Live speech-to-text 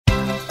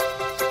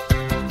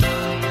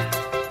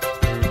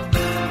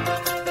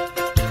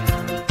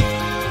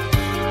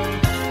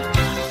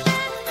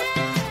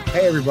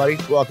Hey, everybody.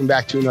 Welcome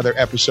back to another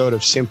episode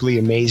of Simply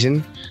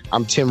Amazing.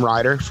 I'm Tim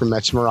Ryder from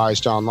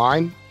Metsmerized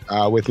Online.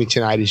 With me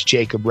tonight is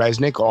Jacob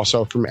Resnick,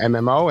 also from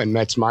MMO and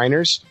Mets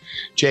Miners.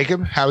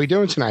 Jacob, how are we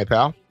doing tonight,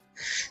 pal?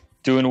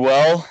 Doing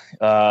well.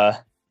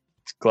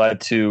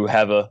 Glad to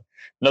have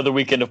another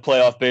weekend of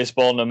playoff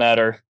baseball, no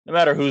matter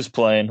who's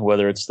playing,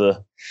 whether it's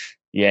the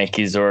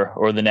Yankees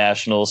or the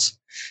Nationals.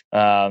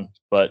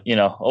 But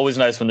always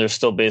nice when there's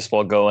still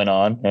baseball going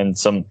on and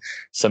some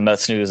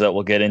Mets news that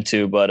we'll get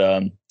into.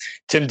 But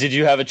Tim, did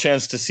you have a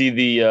chance to see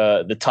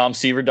the Tom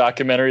Seaver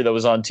documentary that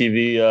was on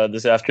TV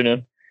this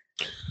afternoon?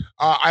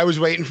 I was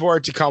waiting for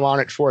it to come on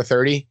at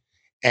 4:30,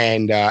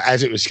 and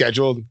as it was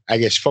scheduled, I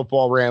guess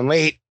football ran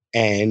late,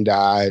 and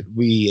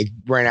we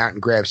ran out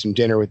and grabbed some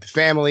dinner with the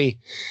family,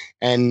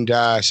 and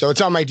so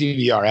it's on my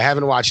DVR. I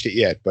haven't watched it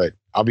yet, but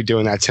I'll be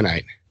doing that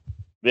tonight.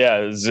 Yeah,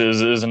 it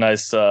was a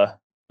nice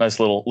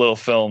little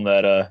film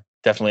that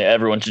definitely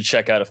everyone should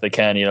check out if they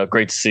can.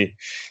 Great to see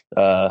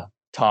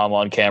Tom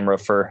on camera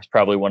for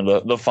probably one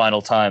of the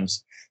final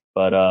times,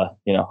 but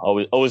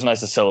always nice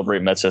to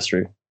celebrate Mets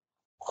history.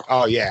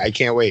 Oh yeah, I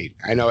can't wait.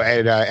 I know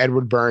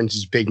Edward Burns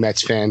is a big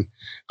Mets fan,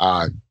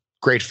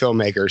 great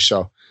filmmaker.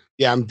 So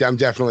yeah, I'm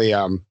definitely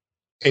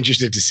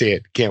interested to see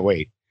it. Can't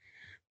wait.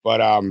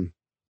 But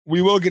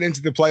we will get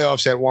into the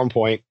playoffs at one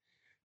point.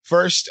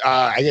 First,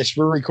 I guess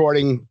we're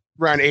recording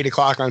around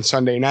 8:00 on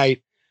Sunday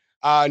night.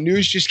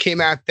 News just came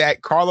out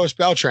that Carlos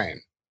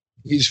Beltran,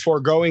 he's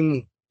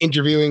foregoing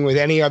interviewing with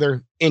any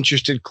other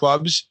interested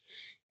clubs,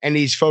 and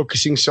he's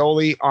focusing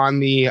solely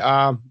on the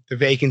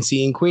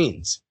vacancy in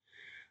Queens.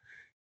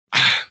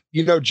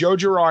 Joe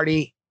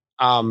Girardi,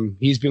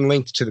 he's been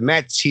linked to the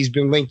Mets. He's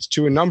been linked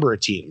to a number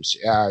of teams.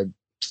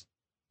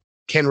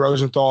 Ken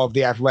Rosenthal of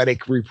The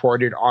Athletic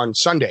reported on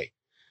Sunday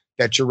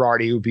that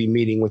Girardi would be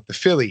meeting with the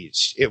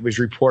Phillies. It was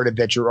reported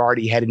that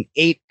Girardi had an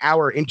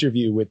 8-hour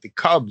interview with the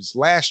Cubs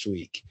last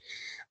week.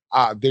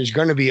 There's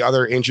going to be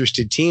other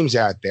interested teams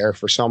out there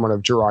for someone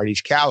of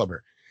Girardi's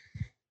caliber.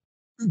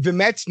 The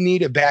Mets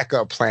need a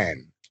backup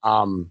plan.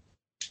 I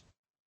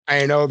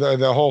know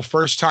the whole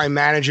first-time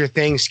manager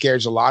thing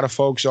scares a lot of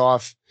folks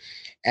off,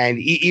 and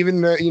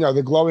even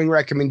the glowing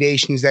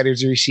recommendations that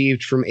is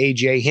received from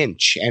AJ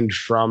Hinch and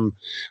from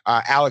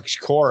Alex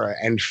Cora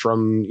and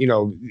from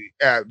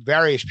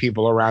various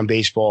people around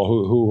baseball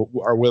who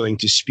are willing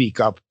to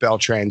speak up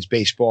Beltran's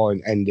baseball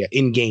and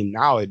in-game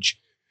knowledge.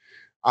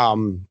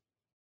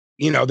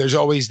 There's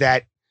always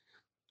that,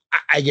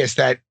 I guess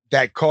that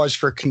cause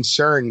for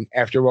concern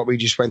after what we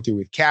just went through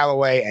with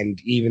Callaway, and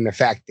even the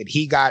fact that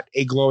he got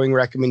a glowing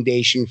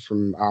recommendation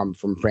from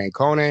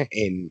Francona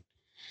in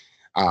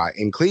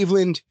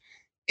Cleveland.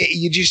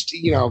 You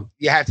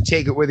have to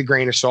take it with a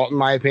grain of salt, in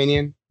my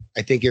opinion.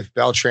 I think if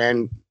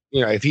Beltran,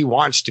 if he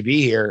wants to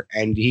be here,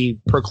 and he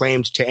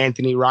proclaimed to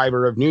Anthony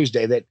Ryber of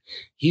Newsday that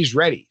he's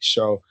ready.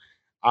 So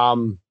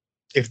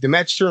if the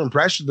Mets are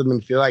impressed with him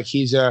and feel like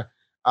he's a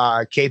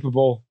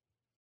capable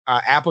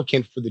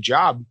applicant for the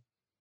job,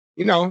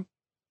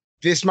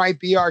 this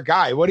might be our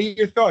guy. What are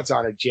your thoughts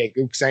on it,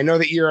 Jacob? Because I know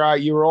that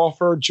you're all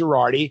for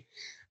Girardi.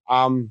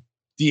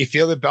 Do you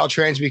feel that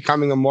Beltran's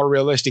becoming a more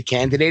realistic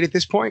candidate at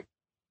this point?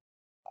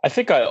 I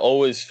think I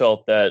always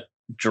felt that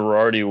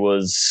Girardi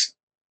was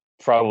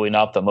probably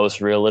not the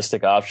most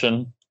realistic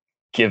option,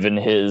 given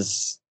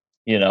his,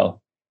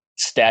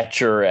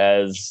 stature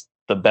as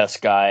the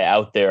best guy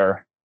out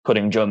there,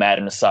 putting Joe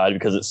Maddon aside,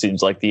 because it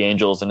seems like the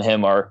Angels and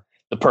him are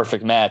the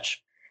perfect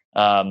match.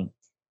 It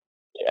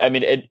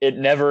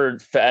never,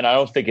 and I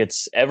don't think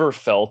it's ever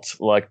felt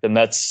like the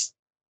Mets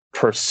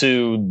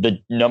pursue the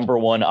number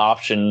one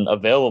option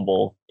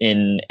available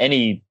in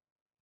any,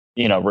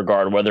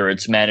 regard, whether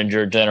it's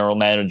manager, general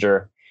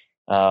manager,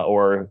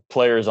 or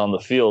players on the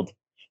field.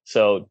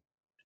 So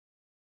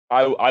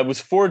I was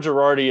for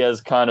Girardi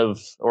as kind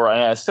of,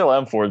 and I still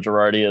am for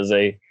Girardi as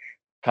a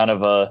kind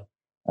of a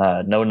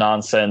no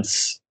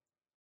nonsense,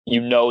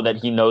 that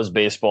he knows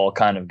baseball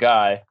kind of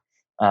guy.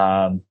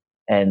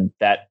 And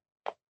that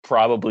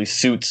probably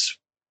suits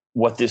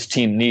what this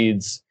team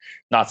needs.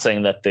 Not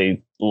saying that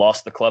they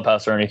lost the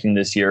clubhouse or anything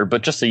this year,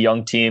 but just a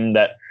young team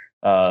that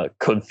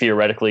could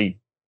theoretically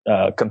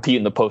compete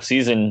in the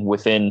postseason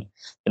within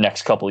the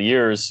next couple of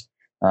years.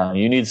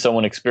 You need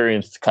someone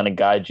experienced to kind of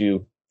guide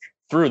you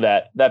through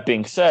that. That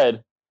being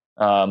said,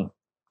 I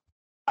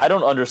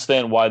don't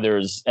understand why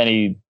there's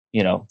any,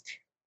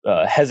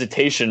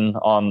 hesitation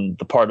on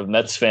the part of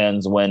Mets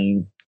fans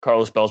when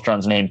Carlos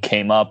Beltran's name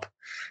came up.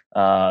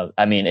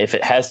 If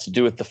it has to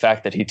do with the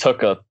fact that he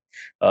took a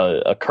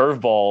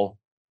curveball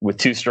with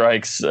 2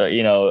 strikes,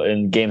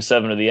 in Game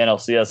 7 of the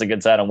NLCS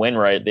against Adam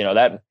Wainwright,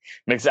 that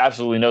makes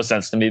absolutely no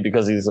sense to me,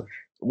 because he's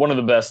one of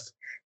the best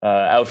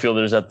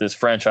outfielders that this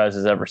franchise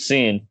has ever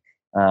seen,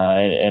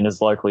 and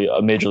is likely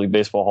a Major League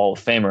Baseball Hall of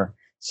Famer.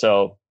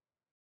 So,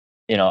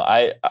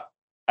 I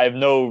have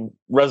no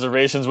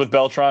reservations with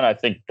Beltran. I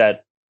think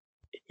that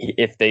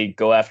if they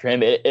go after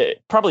him,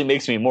 it probably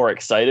makes me more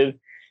excited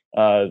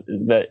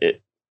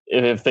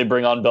if they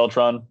bring on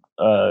Beltran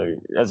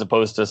as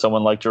opposed to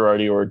someone like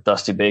Girardi or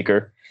Dusty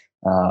Baker.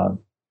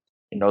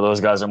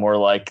 those guys are more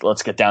like,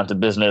 let's get down to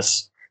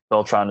business.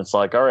 Beltran, it's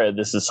like, all right,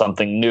 this is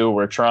something new.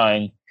 We're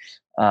trying.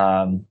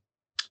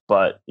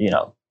 But,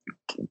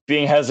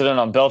 being hesitant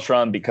on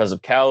Beltran because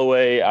of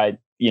Callaway,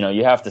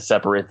 you have to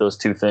separate those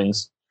two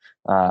things.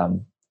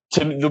 The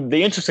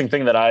interesting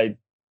thing that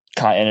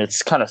and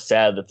it's kind of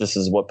sad that this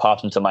is what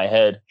popped into my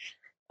head,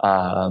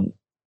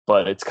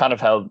 but it's kind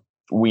of how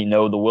we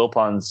know the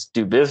Wilpons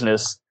do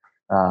business.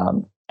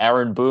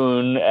 Aaron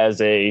Boone,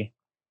 as a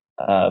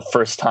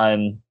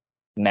first-time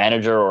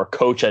manager or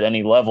coach at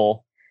any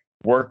level,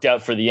 worked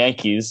out for the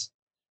Yankees.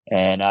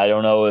 And I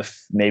don't know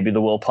if maybe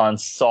the Wilpons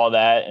saw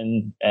that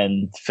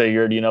and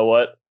figured, you know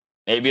what,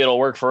 maybe it'll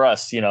work for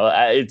us.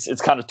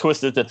 It's kind of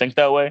twisted to think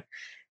that way.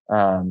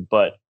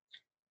 But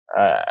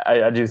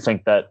I do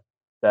think that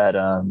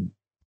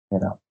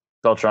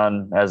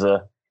Beltran, as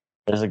a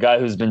guy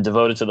who's been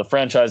devoted to the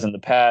franchise in the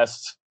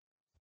past,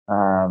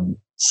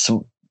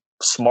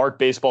 smart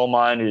baseball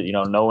mind,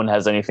 no one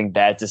has anything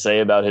bad to say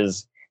about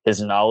his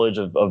knowledge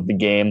of the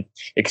game,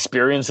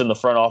 experience in the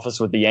front office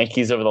with the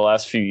Yankees over the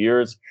last few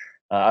years.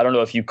 I don't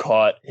know if you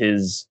caught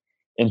his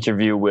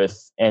interview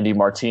with Andy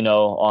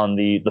Martino on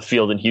the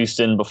field in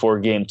Houston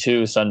before Game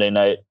 2 Sunday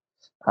night,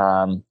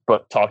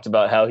 but talked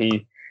about how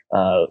he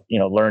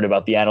learned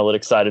about the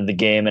analytics side of the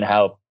game and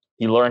how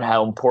he learned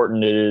how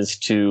important it is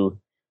to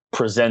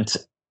present.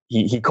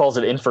 He calls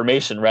it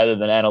information rather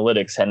than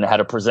analytics, and how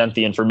to present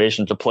the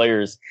information to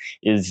players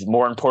is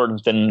more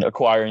important than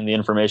acquiring the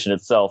information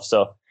itself.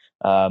 So,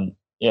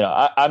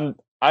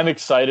 I'm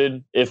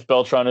excited if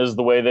Beltran is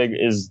the way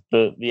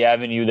the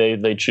avenue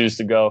they choose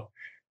to go,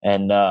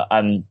 and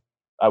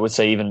I would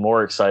say even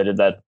more excited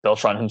that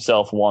Beltran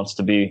himself wants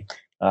to be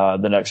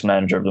the next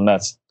manager of the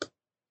Mets.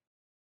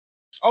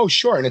 Oh,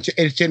 sure, and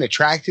it's an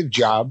attractive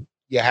job.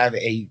 You have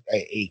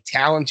a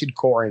talented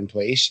core in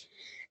place.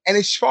 And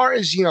as far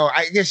as,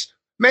 I guess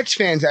Mets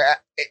fans,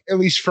 at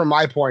least from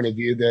my point of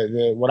view,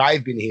 the what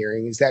I've been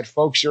hearing is that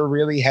folks are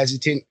really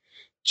hesitant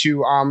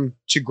to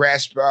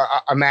grasp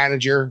a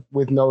manager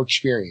with no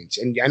experience.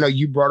 And I know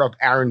you brought up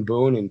Aaron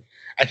Boone, and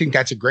I think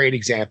that's a great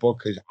example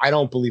because I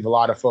don't believe a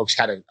lot of folks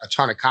had a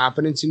ton of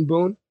confidence in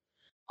Boone.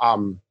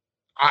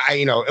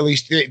 At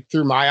least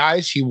through my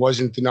eyes, he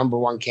wasn't the number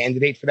one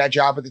candidate for that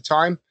job at the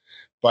time,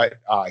 but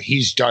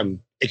he's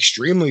done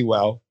extremely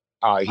well.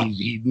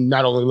 He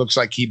not only looks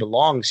like he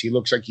belongs, he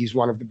looks like he's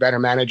one of the better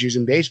managers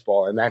in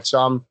baseball. And that's,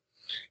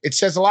 it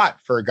says a lot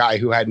for a guy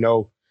who had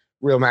no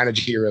real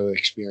managerial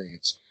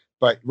experience.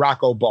 But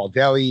Rocco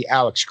Baldelli,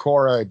 Alex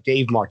Cora,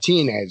 Dave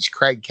Martinez,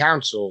 Craig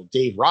Counsell,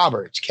 Dave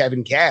Roberts,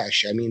 Kevin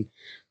Cash. I mean,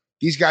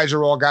 these guys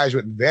are all guys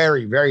with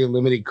very, very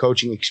limited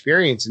coaching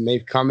experience, and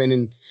they've come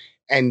in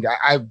and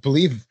I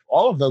believe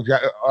all of those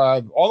guys,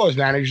 all those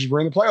managers were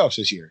in the playoffs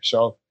this year.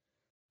 So,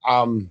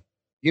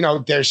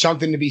 there's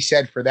something to be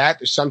said for that.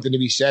 There's something to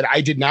be said. I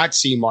did not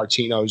see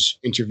Martino's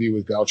interview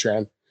with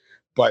Beltran,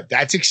 but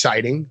that's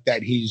exciting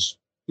that he's,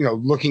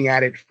 looking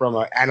at it from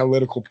an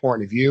analytical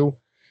point of view.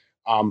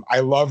 I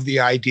love the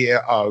idea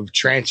of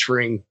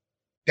transferring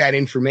that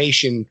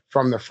information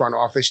from the front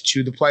office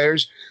to the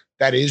players.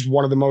 That is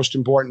one of the most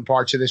important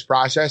parts of this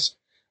process.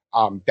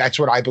 That's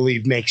what I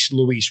believe makes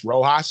Luis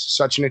Rojas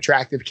such an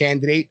attractive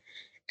candidate.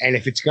 And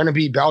if it's going to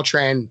be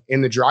Beltran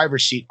in the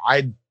driver's seat,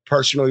 I'd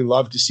personally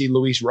love to see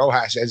Luis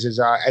Rojas as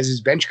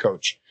his bench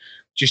coach,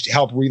 just to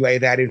help relay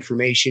that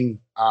information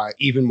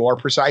even more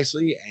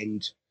precisely.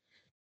 And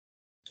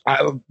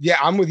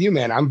I'm with you,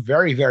 man. I'm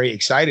very, very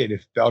excited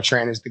if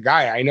Beltran is the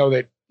guy. I know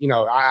that,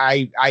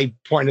 I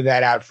pointed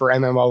that out for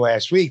MMO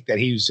last week, that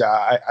he's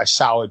a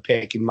solid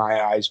pick in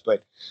my eyes,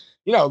 but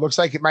it looks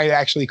like it might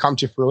actually come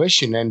to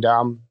fruition, and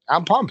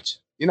I'm pumped.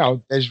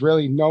 There's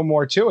really no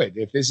more to it.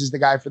 If this is the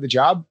guy for the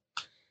job,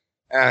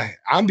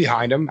 I'm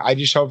behind him. I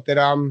just hope that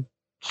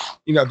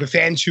the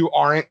fans who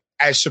aren't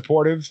as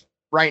supportive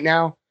right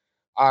now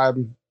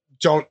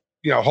don't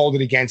hold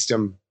it against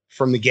him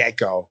from the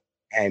get-go.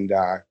 And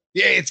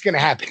it's going to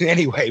happen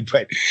anyway.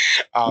 But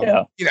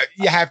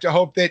you have to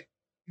hope that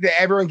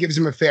everyone gives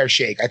him a fair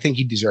shake. I think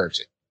he deserves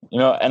it.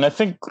 And I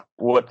think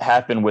what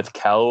happened with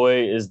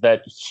Callaway is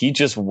that he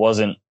just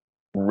wasn't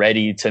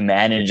ready to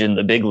manage in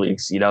the big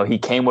leagues. He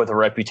came with a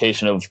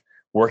reputation of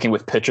working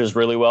with pitchers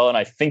really well, and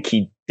I think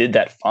he did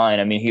that fine.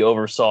 I mean, he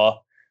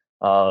oversaw,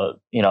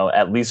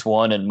 at least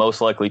one and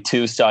most likely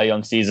two Cy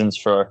Young seasons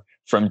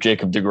from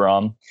Jacob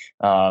deGrom.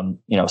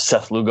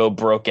 Seth Lugo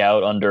broke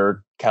out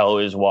under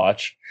Callaway's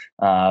watch.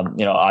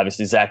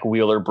 Obviously Zach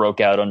Wheeler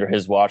broke out under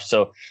his watch.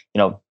 So,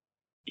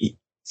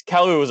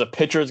 Callaway was a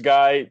pitcher's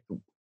guy.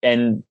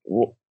 And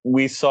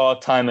we saw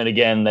time and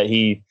again that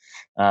he,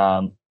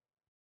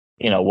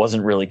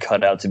 wasn't really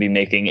cut out to be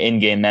making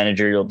in-game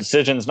managerial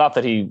decisions. Not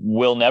that he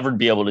will never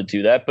be able to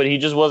do that, but he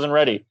just wasn't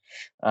ready.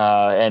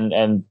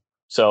 And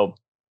so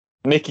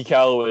Mickey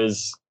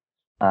Callaway's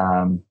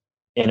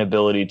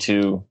inability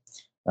to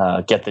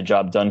get the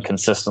job done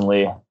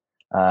consistently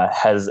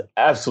has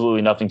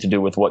absolutely nothing to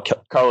do with what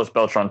Carlos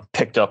Beltran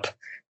picked up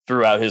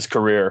throughout his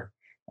career.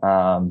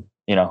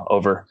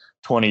 Over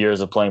 20 years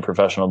of playing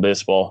professional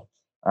baseball.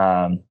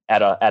 At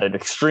an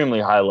extremely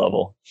high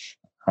level.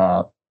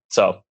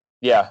 So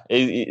yeah,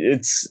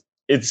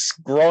 it's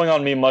growing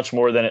on me much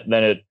more than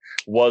it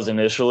was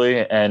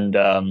initially, and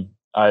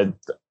I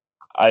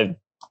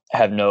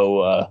have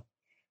no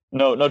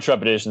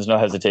trepidations, no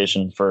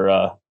hesitation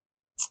for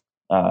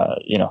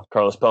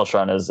Carlos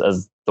Beltran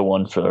as the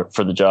one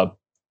for the job.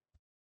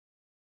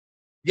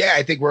 Yeah,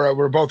 I think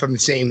we're both in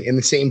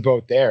the same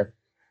boat there.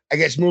 I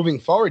guess moving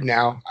forward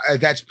now,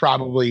 that's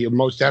probably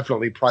most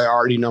definitely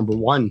priority number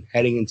one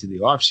heading into the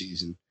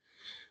offseason.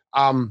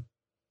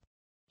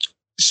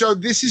 So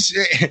this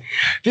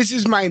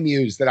is my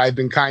muse that I've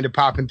been kind of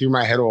popping through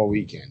my head all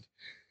weekend.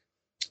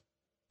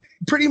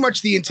 Pretty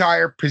much the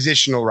entire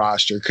positional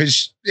roster,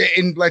 because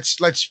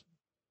let's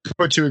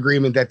put to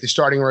agreement that the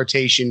starting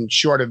rotation,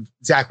 short of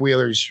Zach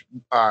Wheeler's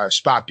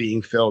spot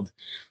being filled,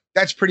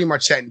 that's pretty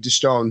much set into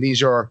stone.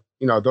 These are,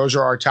 those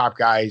are our top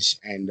guys,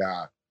 and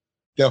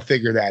they'll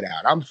figure that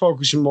out. I'm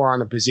focusing more on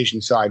the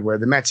position side where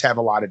the Mets have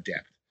a lot of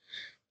depth.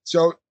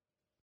 So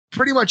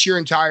pretty much your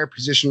entire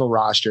positional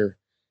roster,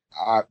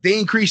 they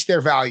increased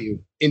their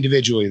value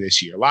individually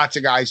this year. Lots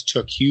of guys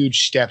took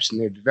huge steps in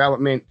their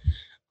development.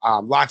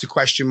 Lots of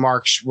question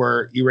marks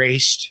were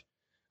erased,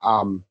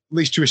 at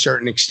least to a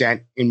certain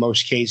extent in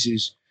most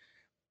cases.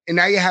 And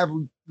now you have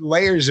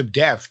layers of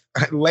depth,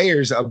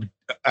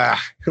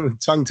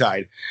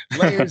 tongue-tied,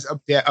 layers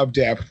of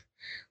depth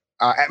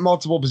at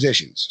multiple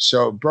positions.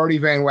 So Brodie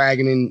Van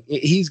Wagenen,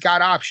 he's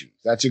got options.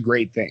 That's a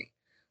great thing.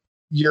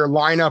 Your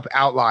lineup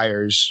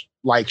outliers,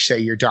 like say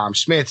your Dom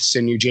Smiths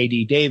and your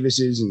JD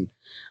Davises and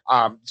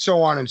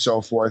so on and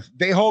so forth,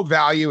 they hold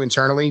value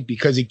internally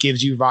because it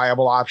gives you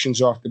viable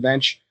options off the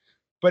bench.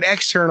 But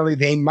externally,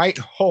 they might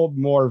hold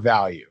more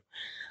value.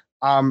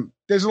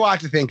 There's a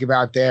lot to think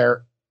about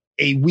there.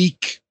 A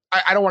weak,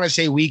 I don't want to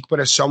say weak, but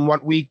a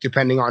somewhat weak,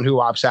 depending on who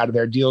opts out of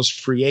their deals,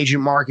 free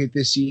agent market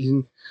this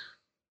season.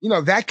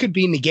 That could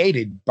be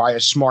negated by a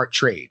smart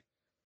trade.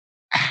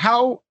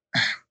 All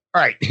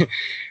right.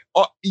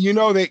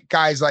 That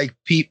guys like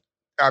Pete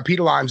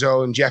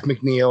Alonso and Jeff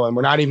McNeil, and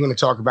we're not even going to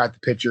talk about the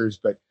pitchers,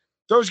 but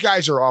those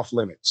guys are off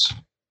limits.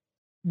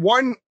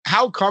 One,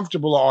 how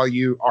comfortable are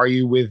you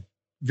with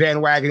Van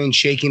Wagenen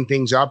shaking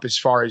things up as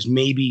far as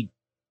maybe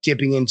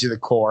dipping into the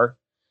core?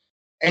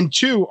 And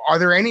two, are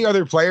there any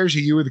other players who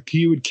you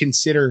would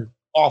consider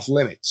off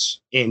limits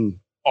in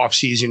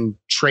offseason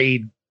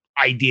trade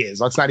ideas?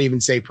 Let's not even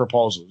say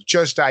proposals,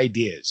 just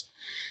ideas.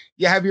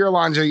 You have your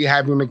Alonso, you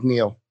have your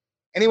McNeil.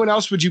 Anyone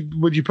else? Would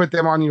you put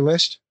them on your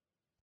list?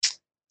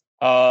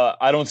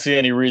 I don't see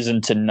any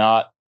reason to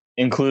not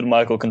include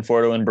Michael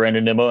Conforto and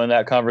Brandon Nimmo in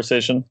that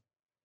conversation.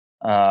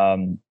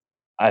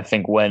 I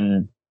think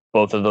when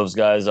both of those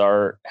guys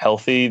are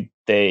healthy,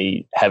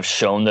 they have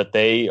shown that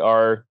they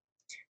are,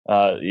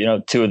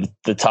 two of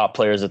the top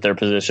players at their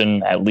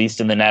position, at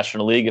least in the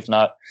National League, if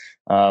not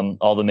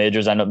all the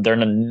majors. I know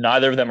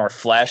neither of them are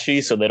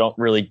flashy, so they don't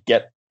really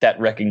get that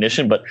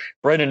recognition. But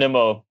Brandon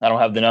Nimmo, I don't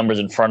have the numbers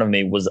in front of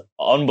me, was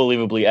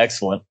unbelievably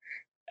excellent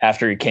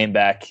after he came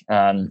back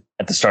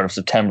at the start of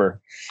September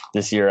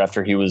this year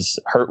after he was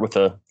hurt with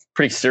a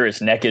pretty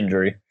serious neck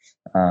injury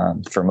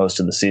for most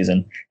of the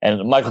season.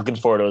 And Michael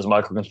Conforto is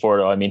Michael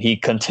Conforto. I mean, he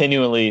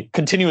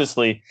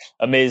continuously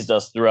amazed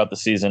us throughout the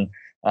season.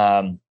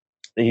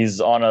 He's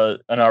on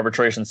an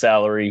arbitration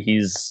salary.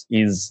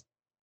 He's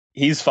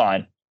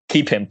fine.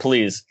 Keep him,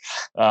 please.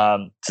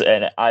 And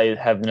I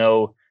have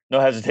no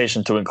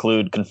hesitation to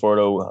include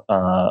Conforto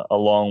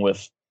along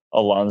with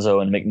Alonso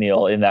and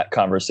McNeil in that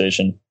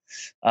conversation.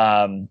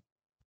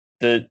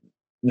 The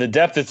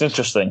depth is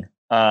interesting.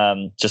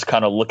 Just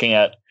kind of looking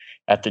at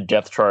the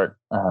depth chart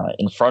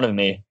in front of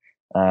me,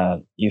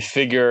 you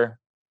figure.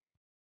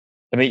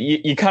 I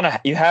mean,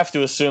 you have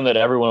to assume that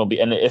everyone will be,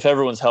 and if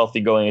everyone's healthy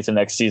going into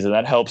next season,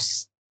 that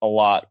helps a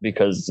lot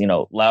because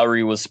Jed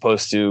Lowry was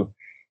supposed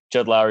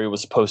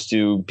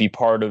to be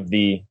part of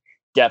the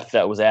depth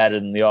that was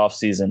added in the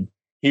offseason.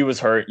 He was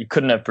hurt. You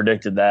couldn't have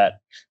predicted that,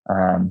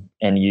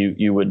 and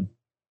you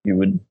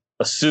would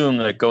assume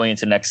that going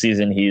into next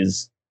season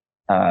he's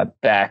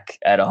back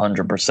at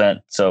 100%.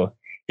 So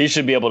he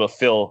should be able to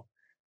fill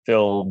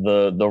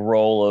the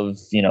role of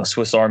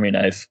Swiss Army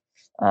knife.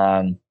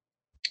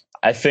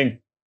 I think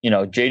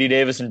JD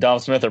Davis and Dom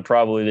Smith are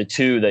probably the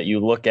two that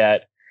you look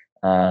at.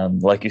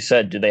 Like you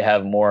said, do they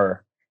have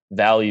more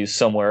value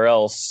somewhere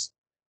else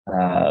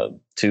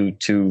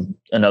to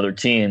another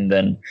team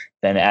than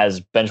as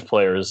bench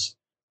players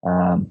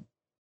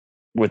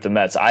with the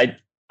Mets?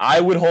 I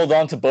would hold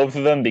on to both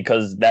of them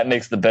because that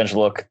makes the bench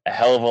look a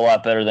hell of a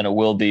lot better than it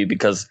will be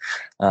because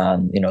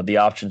the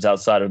options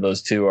outside of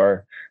those two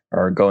are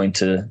going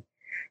to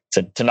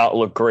not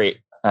look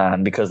great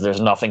because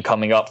there's nothing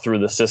coming up through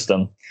the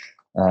system.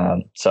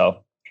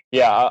 So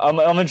yeah, I'm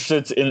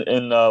interested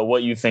in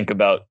what you think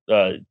about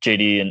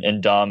JD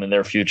and Dom and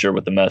their future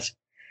with the Mets.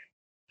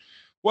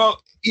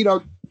 Well,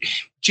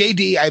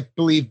 JD, I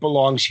believe,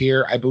 belongs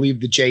here. I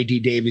believe that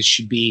JD Davis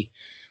should be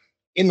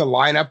in the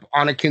lineup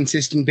on a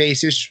consistent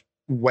basis.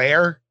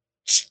 Where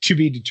to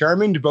be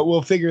determined, but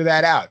we'll figure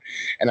that out.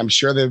 And I'm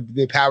sure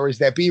the powers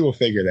that be will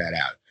figure that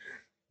out.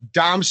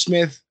 Dom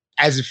Smith,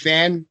 as a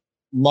fan,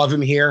 love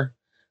him here.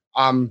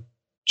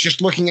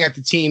 Just looking at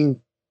the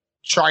team,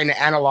 trying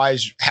to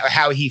analyze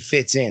how he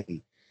fits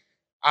in.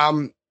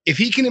 If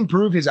he can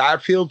improve his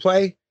outfield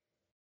play,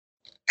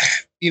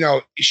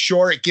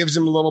 sure, it gives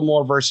him a little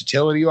more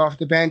versatility off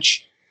the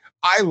bench.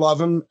 I love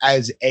him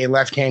as a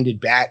left-handed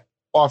bat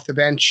off the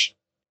bench,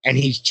 and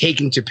he's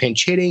taken to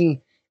pinch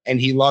hitting,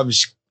 and he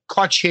loves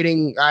clutch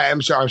hitting.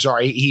 I'm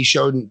sorry. He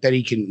showed that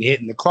he can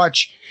hit in the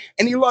clutch,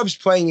 and he loves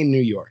playing in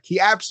New York. He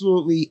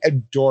absolutely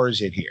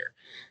adores it here.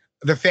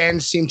 The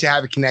fans seem to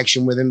have a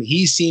connection with him.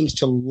 He seems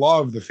to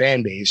love the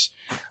fan base.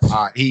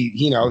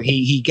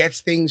 He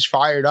gets things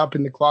fired up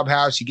in the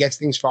clubhouse. He gets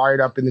things fired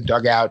up in the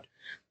dugout.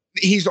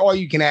 He's all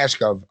you can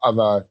ask of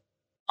a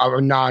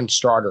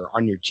non-starter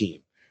on your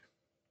team.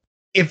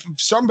 If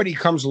somebody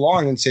comes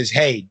along and says,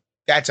 "Hey,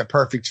 that's a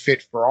perfect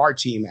fit for our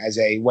team," as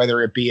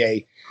whether it be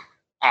a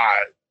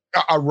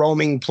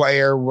roaming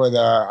player with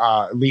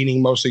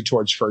leaning mostly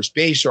towards first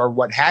base or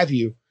what have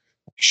you,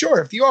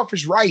 sure, if the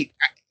offer's right.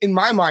 In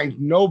my mind,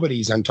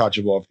 nobody's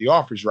untouchable if the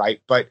offer's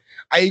right, but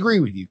I agree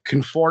with you.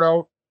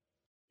 Conforto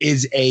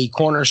is a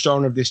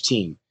cornerstone of this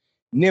team.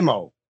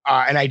 Nimmo,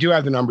 and I do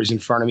have the numbers in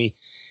front of me.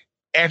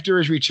 After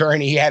his return,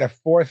 he had a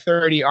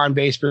 .430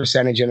 on-base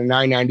percentage and a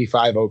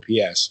 .995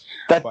 OPS.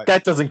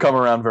 That doesn't come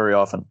around very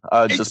often.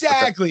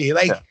 Exactly.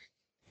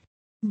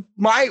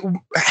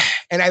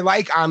 And I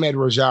like Ahmed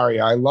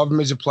Rosario. I love him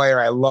as a player.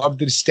 I love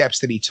the steps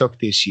that he took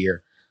this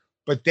year.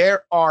 But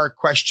there are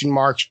question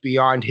marks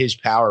beyond his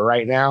power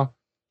right now.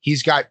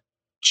 He's got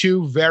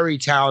two very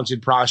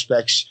talented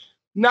prospects,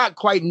 not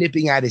quite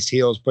nipping at his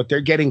heels, but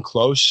they're getting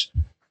close.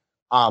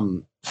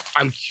 I'm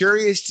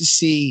curious to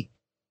see,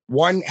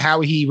 one,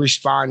 how he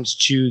responds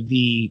to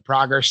the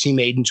progress he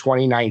made in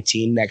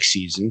 2019 next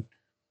season,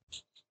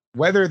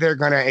 whether they're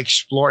going to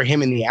explore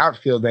him in the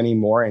outfield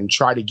anymore and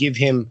try to give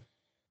him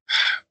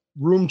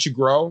room to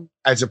grow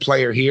as a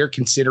player here,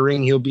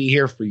 considering he'll be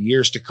here for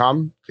years to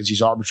come because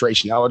he's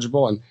arbitration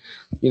eligible. And,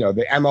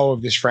 the MO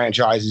of this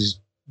franchise is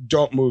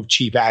don't move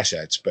cheap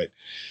assets. But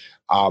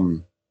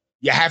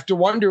you have to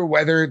wonder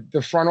whether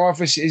the front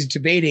office is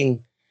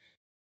debating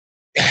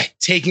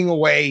taking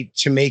away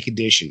to make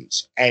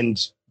additions. And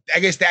I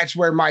guess that's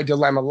where my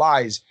dilemma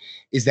lies,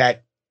 is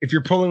that if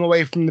you're pulling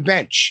away from the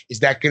bench, is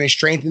that going to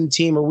strengthen the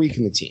team or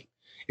weaken the team?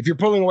 If you're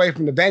pulling away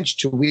from the bench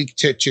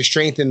to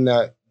strengthen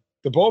the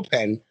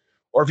bullpen,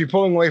 or if you're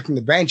pulling away from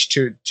the bench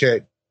to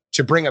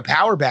bring a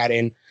power bat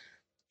in,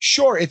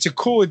 sure, it's a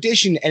cool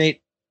addition, and it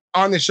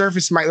on the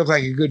surface might look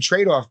like a good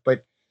trade-off,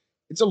 but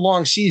it's a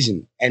long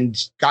season,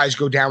 and guys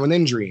go down with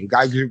injury, and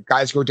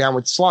guys go down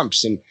with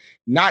slumps, and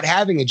not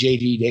having a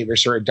J.D.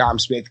 Davis or a Dom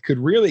Smith could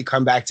really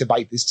come back to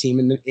bite this team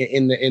in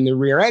the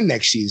rear end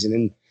next season,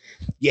 and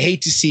you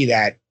hate to see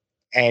that.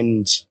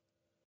 And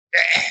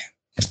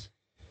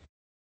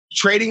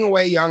trading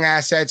away young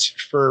assets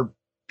for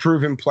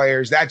proven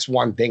players, that's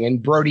one thing.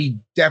 And Brody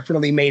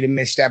definitely made a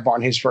misstep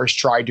on his first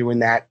try doing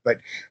that, but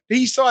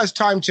he still has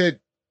time to,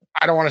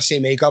 I don't want to say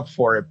make up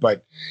for it,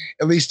 but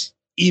at least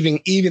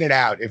even it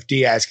out if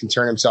Diaz can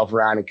turn himself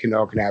around and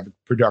Cano can have a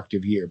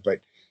productive year.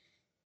 But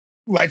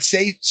let's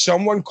say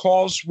someone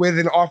calls with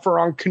an offer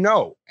on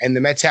Cano and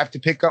the Mets have to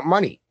pick up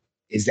money.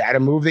 Is that a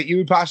move that you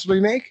would possibly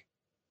make?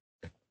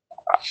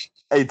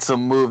 It's a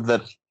move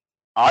that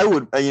I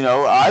would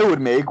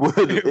make. Would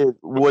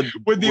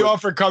the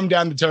offer come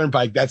down the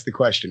turnpike? That's the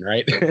question,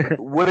 right?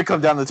 Would it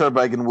come down the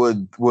turnpike, and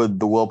would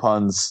the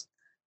Wilpons,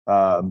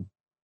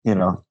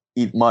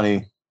 eat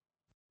money?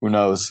 Who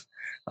knows?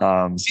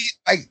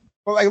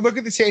 Look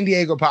at the San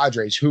Diego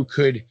Padres, who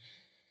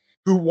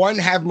one,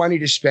 have money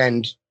to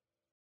spend,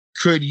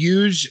 could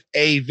use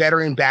a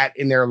veteran bat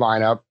in their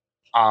lineup.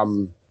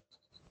 And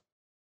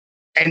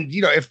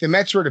if the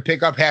Mets were to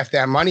pick up half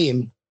that money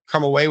and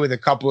come away with a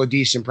couple of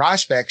decent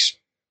prospects,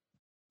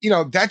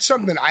 that's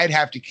something I'd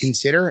have to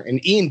consider.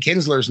 And Ian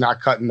Kinsler's not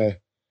cutting the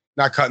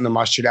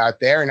mustard out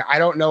there. And I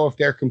don't know if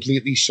they're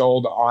completely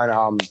sold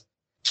on,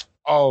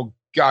 oh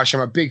gosh,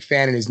 I'm a big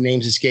fan and his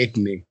name's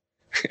escaping me.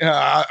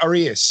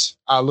 Luis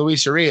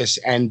Arias.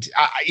 And,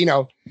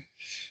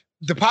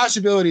 the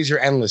possibilities are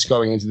endless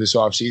going into this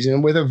offseason.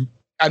 And with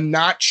a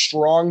not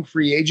strong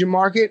free agent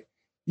market,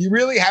 you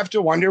really have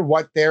to wonder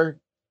what they're,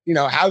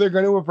 how they're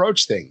going to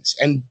approach things.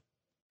 And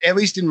at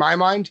least in my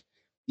mind,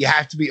 you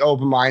have to be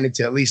open-minded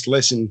to at least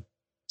listen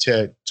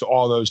to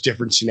all those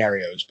different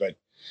scenarios. But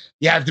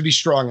you have to be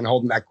strong in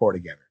holding that core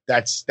together.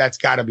 That's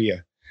got to be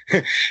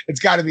it's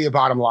got to be a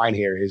bottom line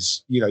here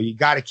is, you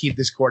got to keep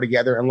this core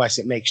together unless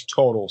it makes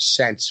total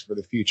sense for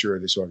the future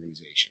of this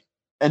organization.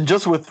 And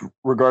just with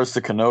regards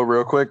to Cano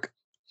real quick,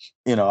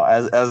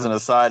 as an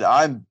aside,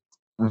 I'm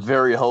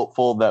very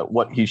hopeful that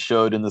what he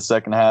showed in the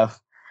second half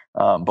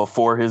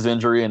before his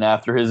injury and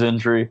after his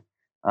injury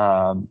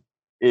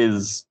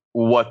is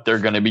what they're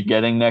going to be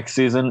getting next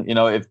season.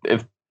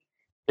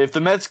 If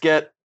the Mets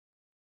get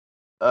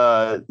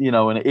an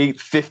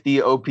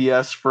 850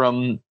 OPS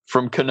from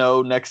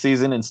Cano next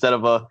season instead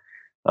of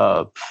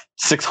a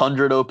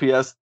 600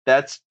 OPS,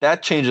 that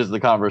changes the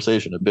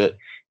conversation a bit,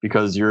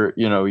 because you're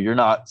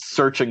not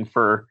searching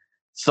for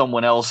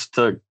someone else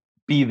to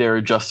be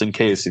there just in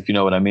case, if you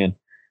know what I mean.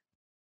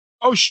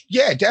 Oh,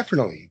 yeah,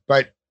 definitely.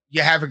 But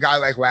you have a guy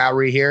like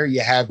Lowry here.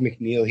 You have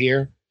McNeil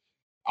here.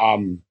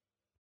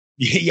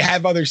 You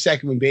have other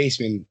second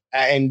basemen.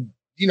 And,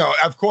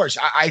 of course,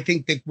 I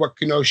think that what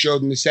Cano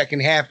showed in the second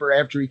half or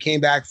after he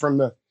came back from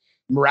the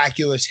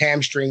miraculous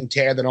hamstring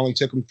tear that only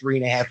took him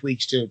 3.5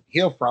 weeks to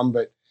heal from,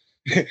 but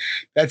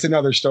that's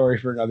another story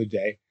for another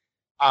day.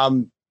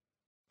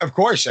 Of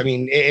course, I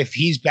mean, if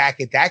he's back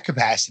at that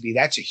capacity,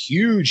 that's a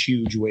huge,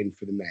 huge win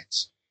for the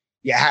Mets.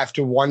 You have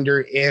to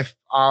wonder if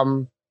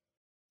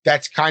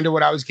that's kind of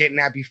what I was getting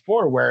at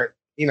before, where,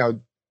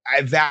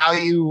 I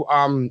value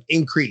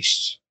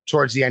increased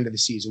towards the end of the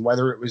season,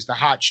 whether it was the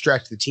hot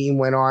stretch the team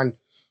went on,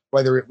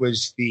 whether it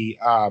was the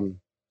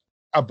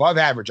above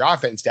average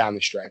offense down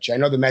the stretch. I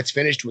know the Mets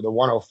finished with a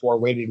 104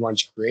 weighted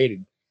runs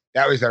created.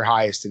 That was their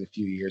highest in a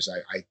few years,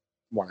 I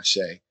want to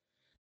say.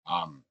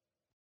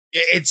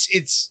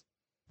 It's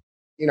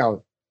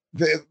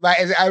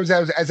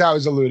as I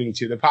was alluding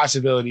to, the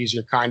possibilities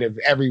are kind of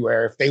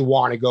everywhere if they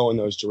want to go in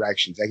those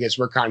directions. I guess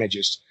we're kind of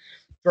just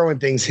throwing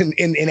things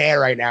in air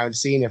right now and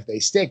seeing if they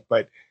stick.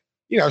 But,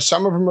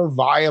 some of them are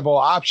viable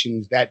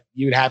options that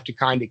you'd have to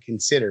kind of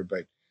consider.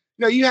 But,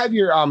 you have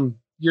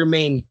your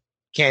main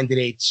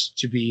candidates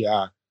to be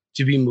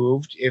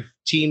moved. If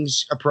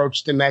teams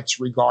approach the Mets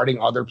regarding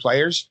other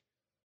players,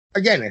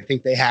 again, I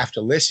think they have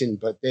to listen,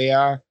 but they,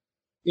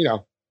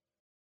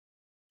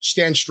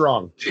 stand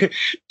strong.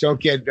 Don't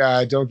get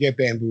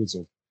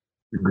bamboozled.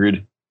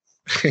 Agreed.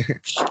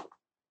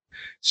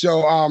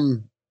 So,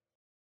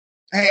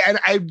 hey,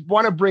 I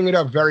want to bring it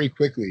up very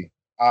quickly.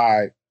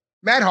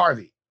 Matt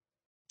Harvey,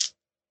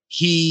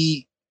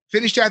 he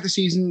finished out the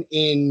season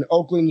in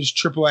Oakland's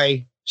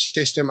AAA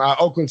system,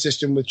 Oakland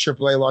system with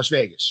AAA Las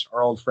Vegas,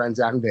 our old friends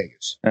out in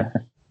Vegas.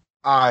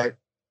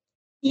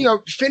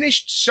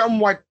 Finished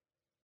somewhat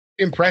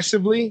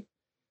impressively.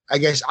 I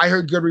guess I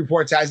heard good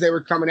reports as they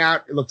were coming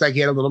out. It looked like he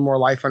had a little more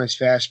life on his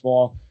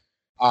fastball.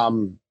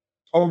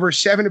 Over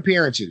 5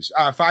 appearances,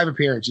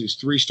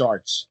 3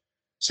 starts,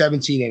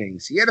 17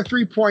 innings. He had a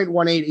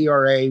 3.18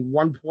 ERA,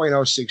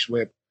 1.06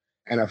 whip,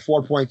 and a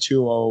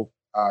 4.20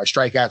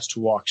 strikeouts to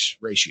walks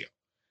ratio.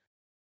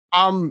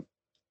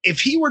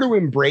 If he were to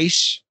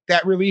embrace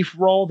that relief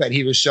role that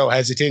he was so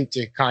hesitant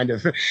to kind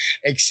of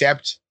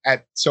accept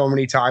at so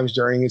many times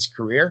during his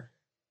career,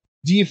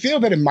 do you feel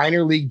that a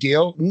minor league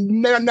deal,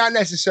 not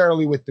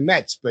necessarily with the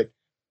Mets, but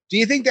do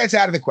you think that's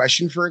out of the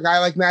question for a guy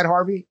like Matt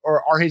Harvey,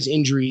 or are his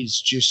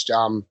injuries just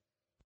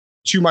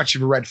too much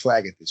of a red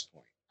flag at this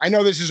point? I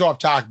know this is off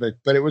topic,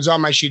 but it was on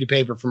my sheet of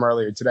paper from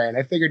earlier today, and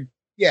I figured,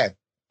 yeah,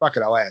 fuck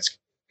it, I'll ask.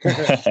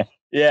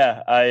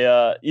 Yeah,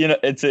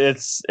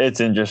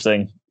 it's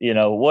interesting.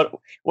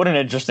 What an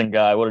interesting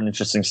guy, what an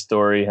interesting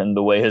story, and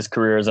the way his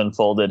career has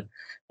unfolded.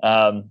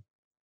 On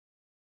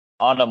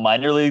a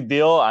minor league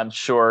deal, I'm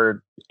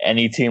sure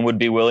any team would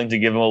be willing to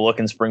give him a look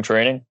in spring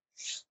training.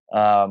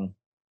 He'll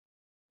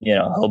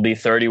be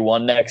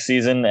 31 next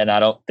season, and I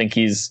don't think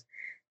he's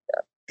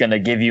going to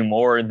give you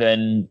more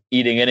than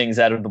eating innings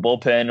out of the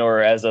bullpen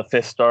or as a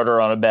fifth starter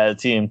on a bad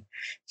team.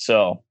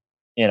 So,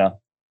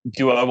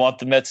 do I want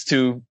the Mets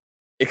to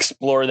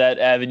explore that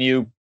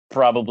avenue?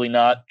 Probably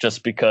not,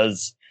 just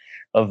because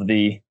of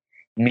the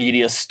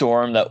media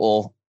storm that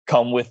will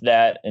come with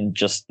that and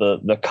just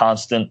the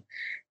constant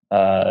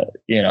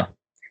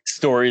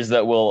stories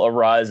that will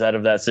arise out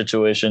of that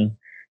situation.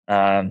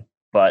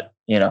 But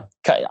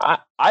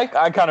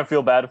I kind of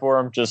feel bad for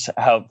him, just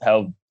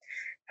how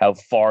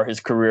far his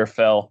career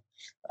fell.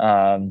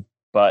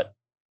 But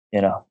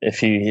if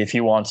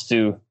he wants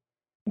to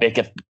make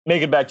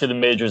it back to the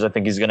majors, I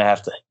think he's gonna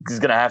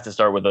have to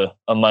start with a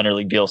minor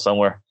league deal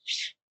somewhere.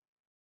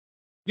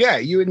 Yeah,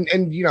 I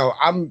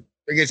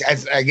guess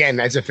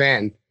as a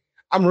fan,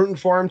 I'm rooting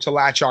for him to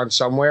latch on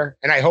somewhere,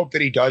 and I hope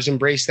that he does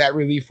embrace that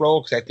relief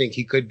role, because I think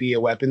he could be a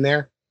weapon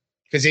there.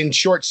 Because in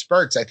short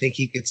spurts, I think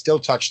he could still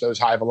touch those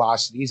high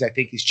velocities. I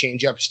think his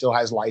changeup still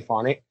has life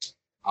on it.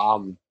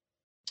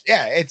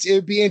 It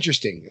would be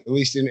interesting, at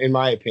least in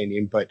my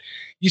opinion. But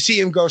you see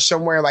him go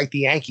somewhere like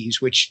the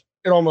Yankees, which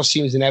it almost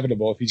seems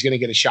inevitable if he's going to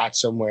get a shot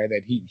somewhere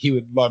that he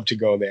would love to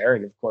go there.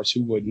 And of course,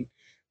 who wouldn't?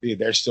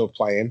 They're still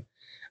playing.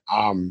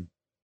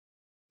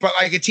 But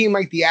like a team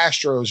like the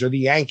Astros or the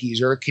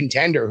Yankees or a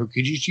contender who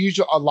could just use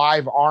a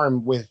live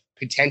arm with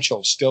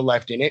potential still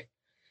left in it,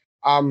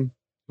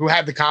 who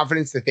have the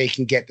confidence that they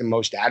can get the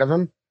most out of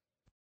him.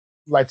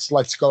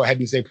 Let's go ahead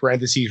and say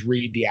parentheses,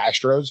 read the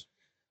Astros.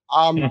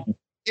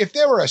 If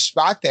there were a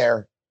spot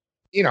there,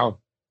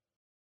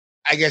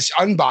 I guess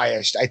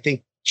unbiased, I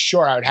think,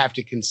 sure, I would have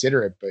to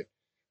consider it. But,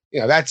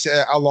 that's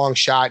a long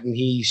shot, and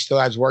he still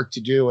has work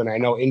to do. And I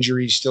know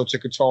injuries still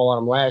took a toll on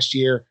him last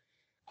year.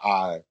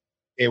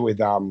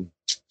 With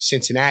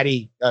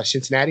Cincinnati,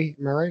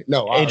 am I right?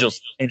 No, Angels.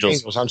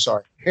 I'm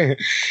sorry.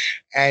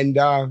 And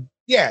I'm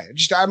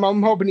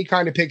hoping he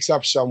kind of picks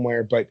up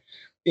somewhere. But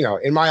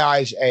in my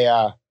eyes,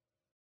 an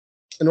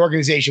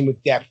organization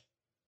with depth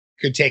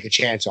could take a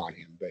chance on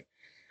him. But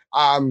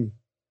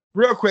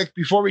real quick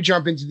before we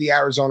jump into the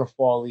Arizona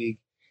Fall League,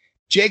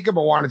 Jacob,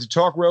 I wanted to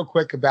talk real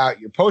quick about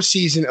your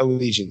postseason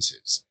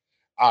allegiances.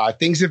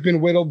 Things have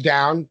been whittled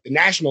down. The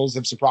Nationals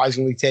have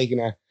surprisingly taken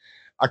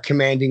a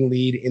commanding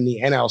lead in the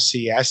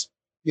NLCS.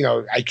 You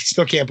know, I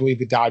still can't believe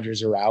the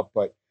Dodgers are out,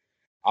 but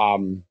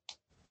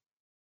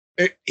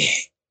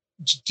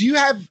do you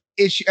have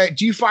issue?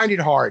 Do you find it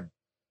hard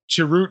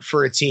to root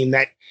for a team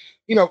that,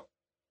 you know,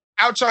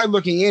 outside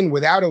looking in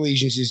without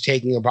allegiances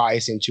taking a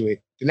bias into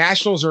it, the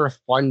Nationals are a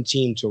fun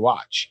team to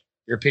watch.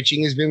 Their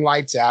pitching has been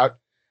lights out.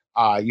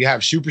 You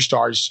have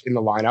superstars in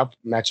the lineup,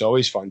 and that's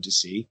always fun to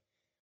see.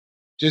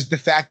 Just the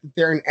fact that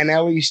they're an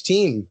NL East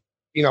team,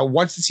 you know,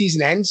 once the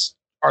season ends,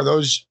 are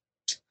those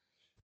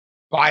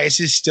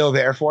biases still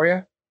there for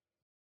you?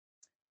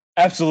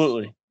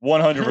 Absolutely.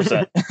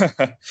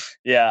 100%.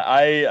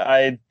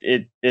 Yeah,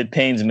 it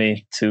pains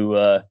me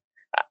to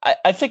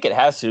I think it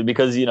has to,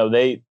 because, you know,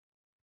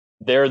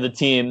 they're the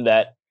team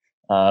that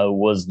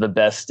was the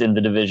best in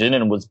the division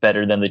and was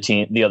better than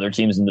the other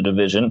teams in the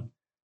division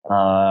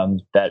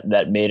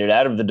that made it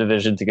out of the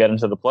division to get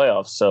into the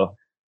playoffs. So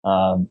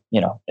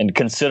you know, and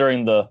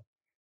considering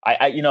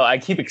I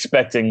keep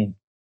expecting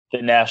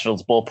the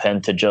Nationals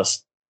bullpen to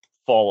just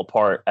fall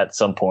apart at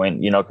some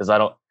point, you know, because I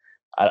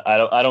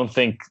don't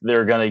think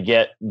they're going to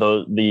get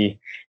the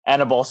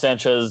Anibal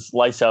Sanchez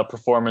lights out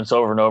performance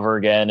over and over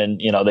again.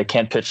 And, you know, they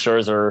can't pitch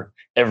Scherzer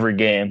every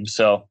game.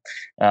 So,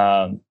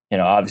 you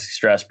know, obviously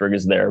Strasburg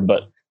is there,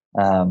 but,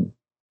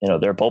 you know,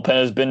 their bullpen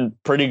has been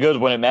pretty good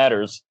when it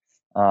matters.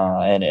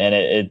 And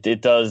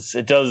it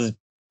does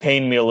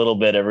pain me a little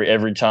bit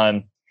every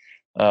time,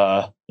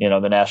 you know,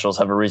 the Nationals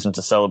have a reason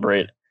to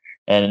celebrate.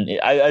 And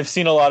I've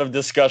seen a lot of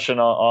discussion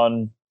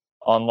online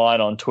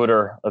on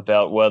Twitter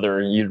about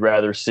whether you'd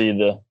rather see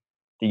the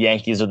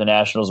Yankees or the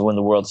Nationals win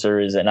the World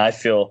Series. And I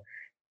feel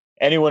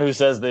anyone who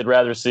says they'd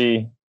rather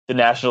see the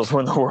Nationals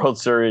win the World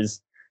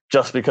Series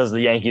just because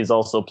the Yankees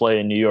also play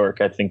in New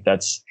York, I think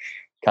that's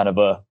kind of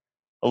a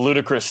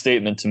ludicrous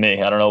statement to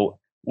me. I don't know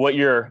what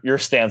your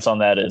stance on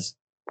that is.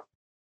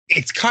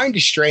 It's kind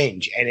of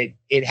strange. And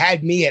it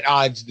had me at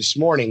odds this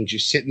morning,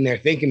 just sitting there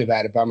thinking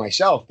about it by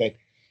myself, that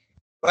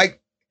like,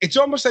 it's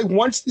almost like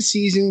once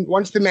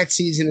the Mets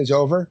season is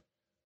over,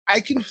 I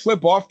can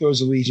flip off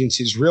those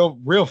allegiances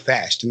real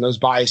fast and those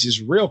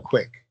biases real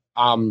quick.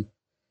 I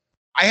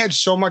had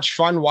so much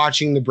fun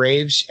watching the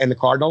Braves and the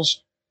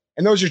Cardinals,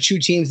 and those are two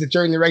teams that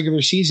during the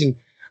regular season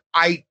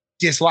I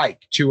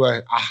disliked to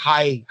a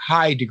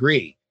high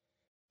degree.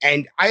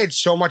 And I had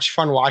so much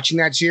fun watching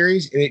that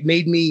series, and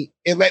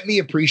it let me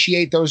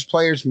appreciate those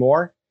players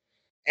more.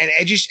 And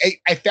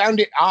I found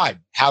it odd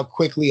how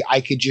quickly I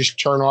could just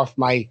turn off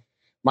my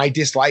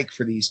dislike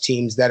for these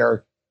teams that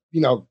are,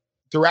 you know,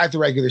 throughout the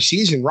regular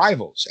season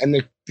rivals. And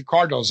the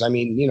Cardinals, I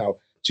mean, you know,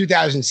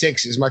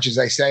 2006, as much as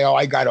I say, oh,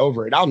 I got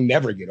over it, I'll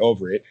never get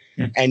over it.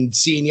 And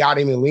seeing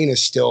Yadi Molina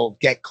still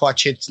get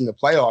clutch hits in the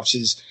playoffs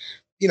is,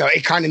 you know,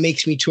 it kind of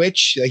makes me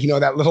twitch. Like, you know,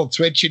 that little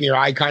twitch in your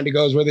eye kind of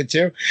goes with it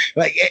too.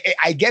 Like,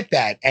 I get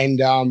that. And,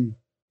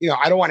 you know,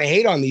 I don't want to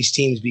hate on these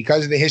teams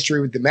because of the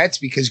history with the Mets,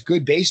 because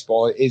good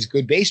baseball is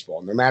good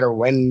baseball, no matter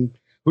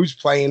who's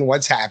playing,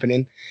 what's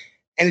happening.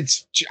 And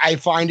I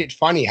find it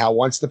funny how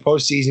once the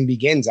postseason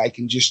begins, I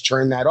can just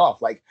turn that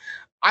off. Like,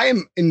 I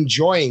am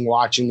enjoying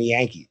watching the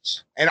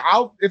Yankees, and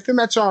if the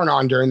Mets aren't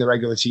on during the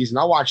regular season,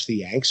 I'll watch the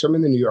Yanks. I'm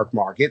in the New York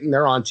market and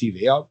they're on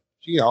TV.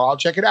 I'll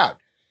check it out.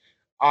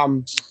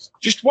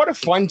 Just what a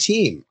fun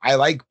team. I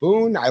like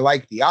Boone. I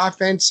like the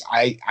offense.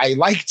 I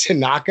like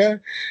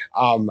Tanaka.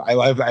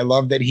 I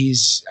love that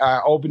he's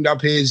opened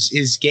up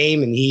his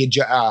game and he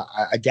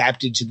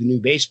adapted to the new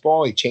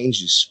baseball. He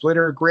changed his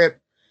splitter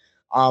grip.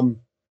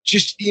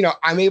 Just, you know,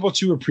 I'm able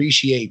to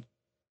appreciate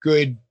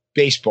good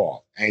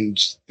baseball, and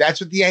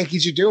that's what the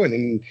Yankees are doing.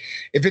 And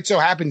if it so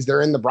happens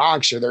they're in the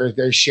Bronx or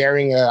they're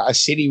sharing a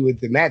city with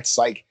the Mets,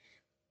 like,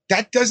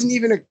 that doesn't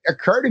even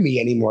occur to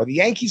me anymore. The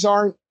Yankees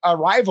aren't a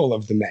rival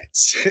of the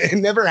Mets.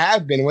 Never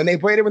have been. When they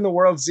played them in the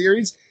World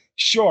Series,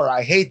 sure,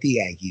 I hate the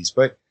Yankees,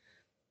 but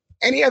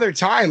any other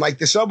time, like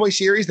the Subway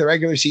Series, the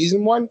regular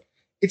season one,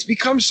 it's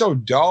become so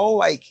dull.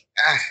 Like,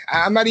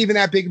 I'm not even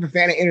that big of a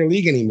fan of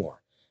interleague anymore.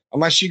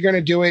 Unless you're going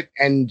to do it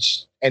and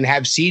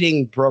have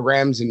seeding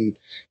programs and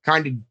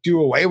kind of do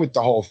away with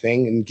the whole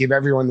thing and give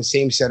everyone the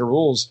same set of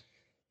rules,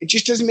 it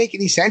just doesn't make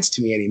any sense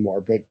to me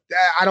anymore. But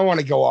I don't want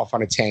to go off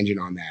on a tangent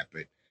on that.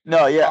 But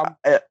no, yeah,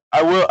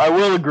 I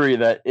will agree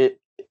that it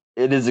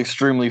is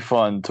extremely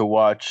fun to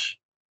watch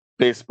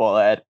baseball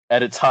at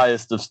its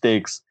highest of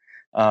stakes.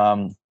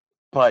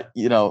 But,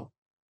 you know,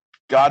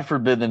 God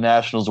forbid the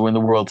Nationals win the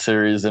World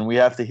Series and we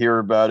have to hear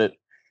about it,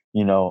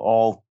 you know,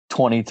 all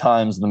 20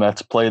 times the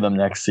Mets play them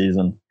next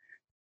season.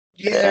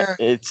 Yeah,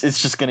 it's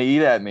just going to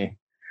eat at me.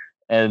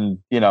 And,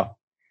 you know,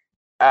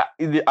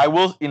 I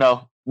will, you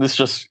know, this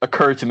just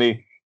occurred to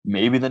me.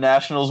 Maybe the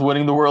Nationals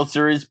winning the World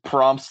Series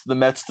prompts the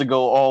Mets to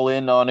go all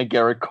in on a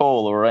Garrett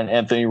Cole or an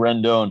Anthony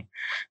Rendon.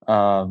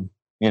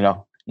 You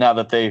know, now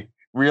that they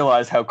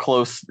realize how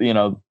close, you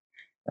know,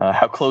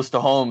 how close to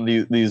home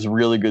these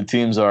really good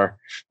teams are.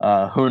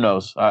 Who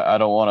knows? I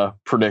don't want to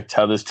predict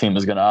how this team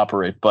is going to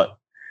operate, but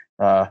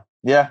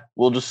yeah,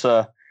 we'll just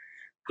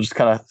just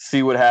kind of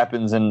see what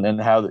happens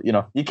and how,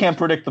 you can't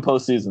predict the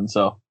postseason.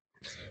 So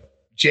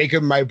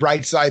Jacob, my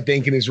bright side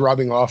thinking is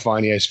rubbing off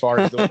on you as far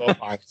as the low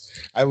points.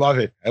 I love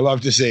it. I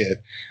love to see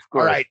it.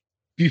 All right.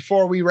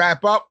 Before we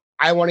wrap up,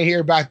 I want to hear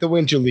about the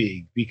Winter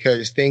League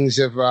because things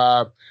have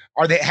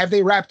have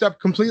they wrapped up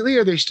completely,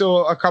 or are there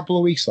still a couple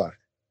of weeks left?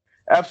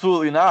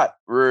 Absolutely not.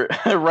 We're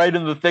right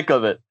in the thick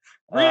of it.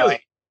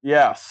 Really?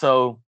 Yeah.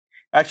 So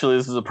actually,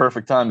 this is a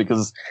perfect time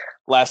because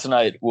last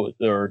night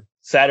or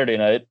Saturday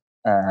night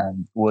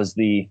was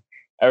the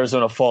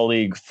Arizona Fall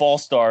League Fall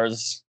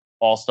Stars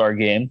All-Star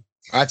game.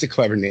 That's a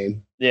clever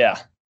name. Yeah.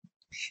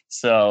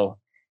 So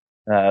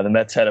the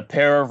Mets had a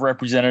pair of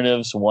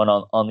representatives, one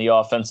on the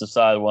offensive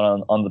side,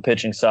 one on the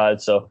pitching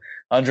side. So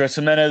Andres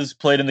Gimenez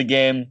played in the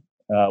game,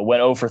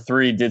 went 0 for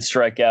 3, did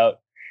strike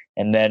out.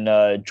 And then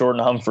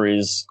Jordan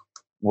Humphreys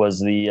was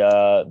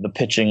the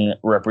pitching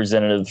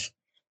representative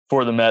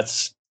for the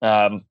Mets.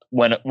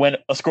 When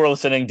a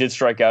scoreless inning, did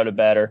strike out a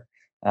batter.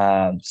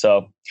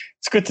 So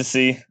it's good to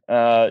see,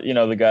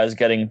 the guys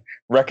getting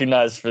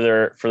recognized for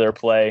their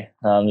play.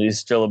 He's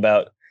still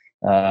about,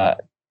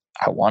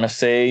 I want to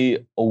say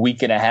a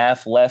week and a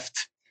half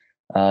left,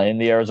 in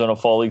the Arizona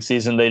Fall League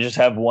season. They just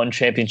have one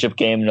championship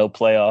game, no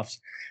playoffs.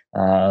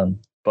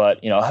 But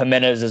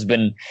Gimenez has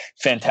been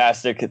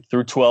fantastic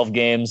through 12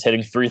 games,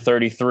 hitting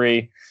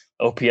 .333,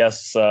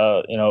 OPS,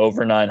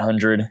 over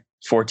 900,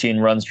 14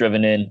 runs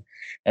driven in.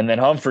 And then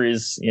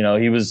Humphreys,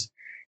 he was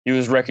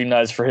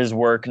recognized for his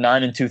work,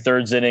 9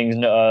 2/3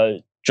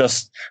 innings,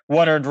 just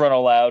one earned run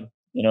allowed.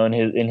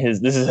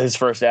 This is his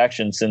first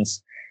action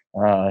since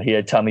he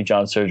had Tommy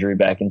John surgery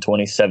back in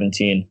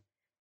 2017.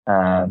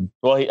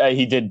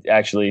 He did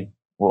actually.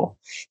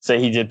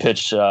 He did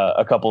pitch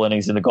a couple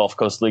innings in the Gulf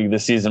Coast League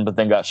this season, but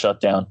then got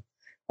shut down.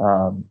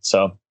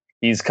 So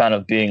he's kind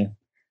of being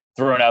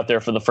thrown out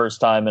there for the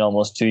first time in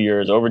almost 2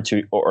 years, over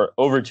 2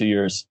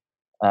 years.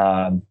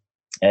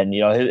 And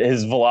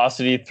his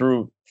velocity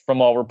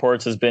from all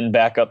reports has been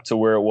back up to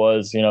where it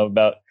was,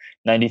 about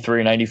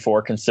 93,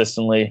 94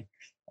 consistently.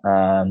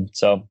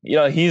 So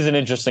he's an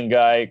interesting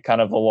guy, kind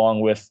of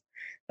along with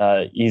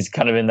he's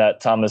kind of in that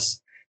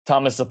Thomas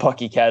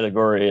Zapucki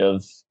category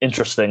of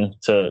interesting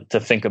to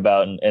think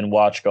about and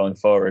watch going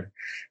forward.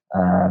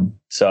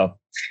 So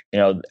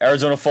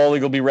Arizona Fall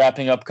League will be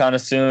wrapping up kind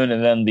of soon,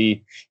 and then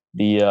the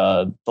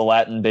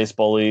Latin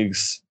baseball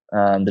leagues,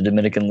 the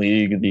Dominican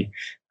League, the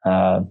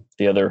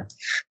other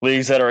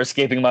leagues that are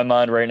escaping my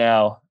mind right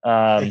now.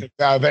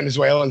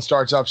 Venezuelan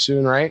starts up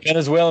soon, right?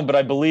 Venezuelan, but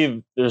I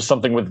believe there's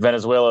something with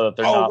Venezuela that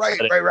they're not.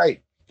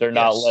 Right. They're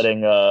not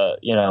letting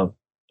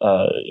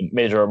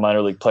major or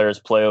minor league players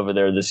play over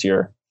there this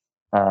year.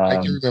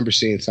 I do remember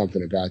seeing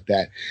something about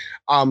that.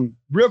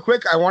 Real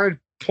quick, I wanted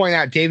to point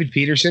out David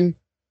Peterson,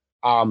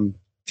 10.1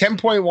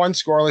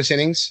 scoreless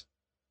innings.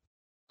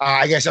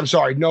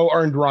 No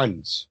earned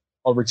runs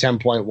over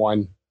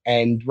 10.1,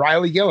 and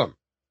Riley Gillum,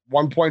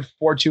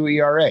 1.42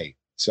 ERA.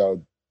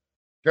 So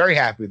very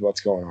happy with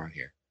what's going on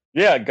here.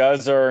 Yeah,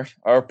 guys are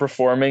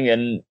performing,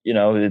 and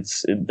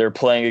they're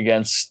playing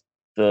against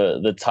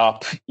the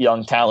top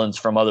young talents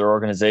from other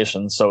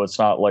organizations. So it's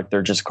not like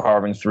they're just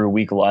carving through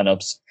weak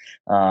lineups.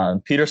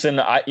 Peterson,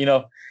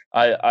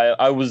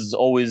 I was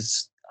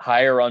always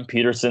higher on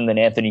Peterson than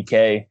Anthony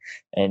Kay,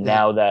 and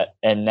now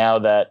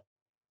that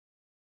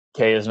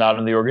Kay is not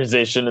in the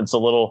organization, it's a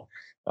little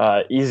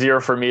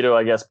easier for me to,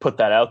 I guess, put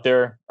that out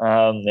there,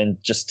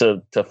 and just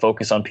to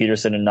focus on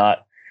Peterson and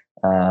not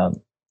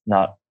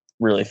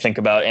really think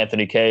about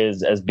Anthony Kay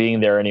as being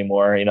there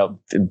anymore.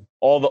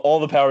 All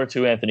the power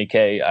to Anthony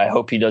Kay. I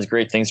hope he does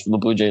great things for the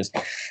Blue Jays.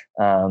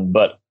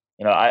 But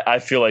I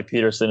feel like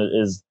Peterson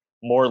is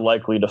more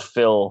likely to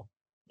fill,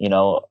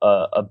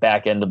 a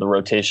back end of the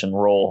rotation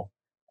role.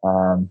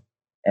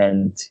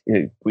 And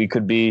we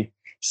could be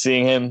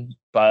seeing him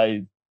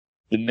by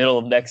the middle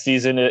of next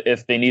season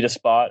if they need a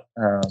spot.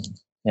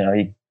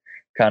 He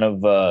kind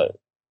of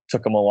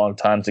took him a long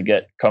time to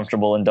get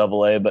comfortable in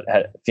Double-A, but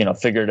had,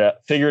 figured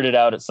it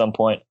out at some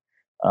point.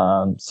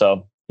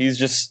 So he's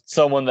just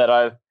someone that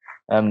I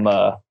am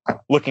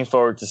looking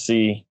forward to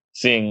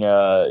seeing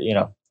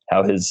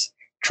how his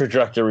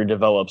trajectory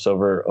develops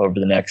over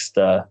the next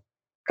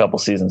couple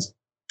seasons.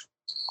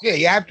 Yeah,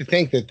 you have to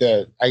think that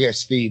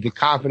the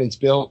confidence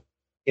built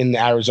in the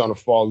Arizona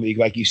Fall League,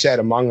 like you said,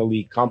 among a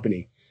league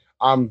company,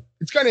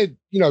 it's going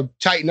to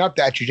tighten up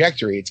that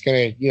trajectory. It's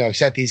going to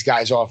set these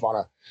guys off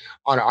on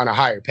a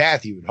higher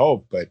path, you would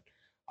hope. But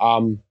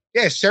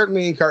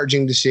certainly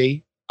encouraging to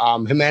see.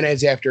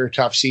 Gimenez, after a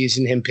tough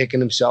season, him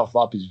picking himself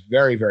up is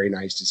very, very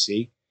nice to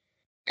see.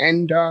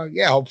 And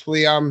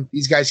hopefully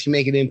these guys can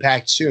make an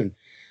impact soon.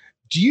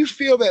 Do you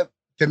feel that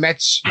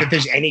that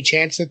there's any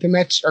chance that the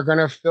Mets are going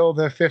to fill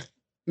the fifth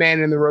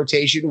man in the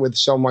rotation with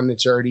someone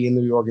that's already in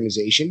the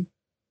organization?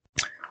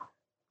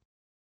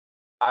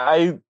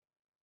 Good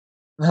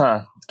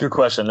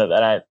question.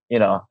 And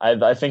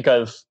I think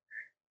I've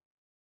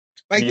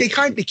they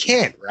kind of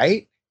can't,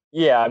 right?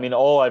 Yeah, I mean,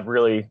 all I've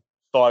really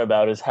thought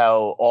about is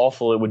how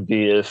awful it would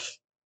be if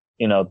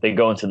they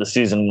go into the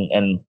season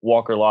and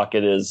Walker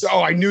Lockett is.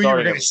 Oh, I knew you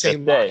were going to say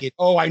Lockett.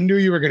 Oh, I knew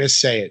you were going to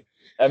say it.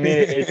 I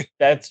mean,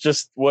 that's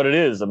just what it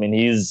is. I mean,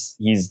 he's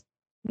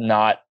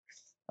not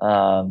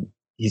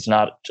he's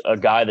not a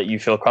guy that you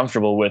feel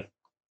comfortable with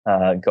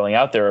going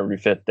out there every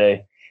fifth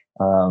day.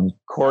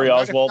 Corey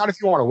Oswald, not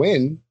if you want to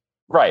win,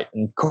 right?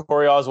 And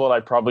Corey Oswald,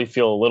 I'd probably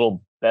feel a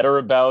little better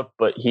about,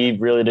 but he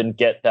really didn't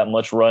get that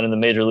much run in the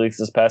major leagues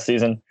this past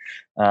season.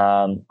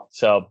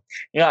 So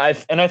I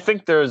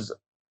think there's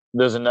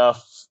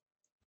enough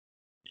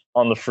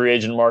on the free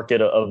agent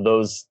market of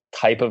those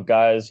type of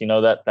guys,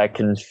 that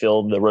can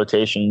fill the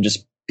rotation and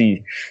just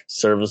be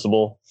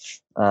serviceable.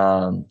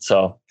 They're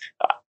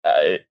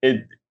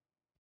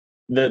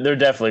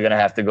definitely going to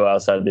have to go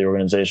outside of the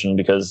organization,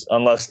 because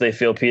unless they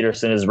feel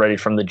Peterson is ready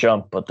from the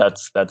jump, but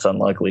that's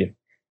unlikely.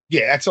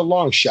 Yeah, that's a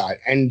long shot.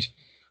 And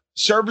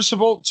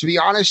serviceable, to be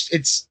honest,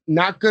 it's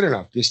not good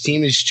enough. This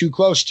team is too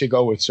close to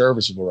go with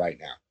serviceable right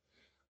now.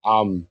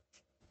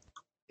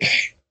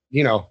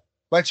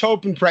 Let's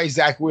hope and pray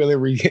Zach Wheeler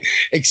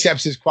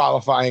accepts his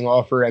qualifying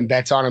offer and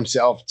bets on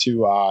himself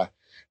to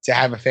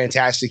have a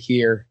fantastic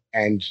year.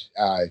 And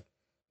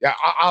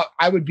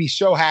I would be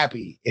so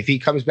happy if he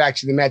comes back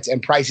to the Mets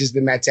and prices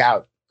the Mets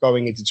out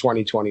going into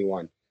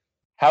 2021.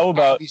 How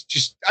about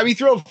I'd be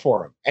thrilled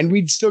for him, and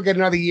we'd still get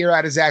another year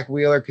out of Zach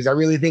Wheeler, because I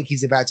really think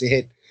he's about to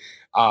hit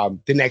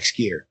the next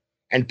gear,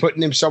 and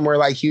putting him somewhere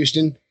like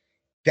Houston,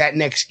 that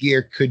next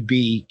gear could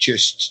be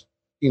just,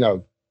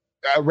 a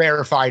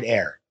rarefied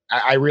air.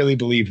 I really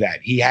believe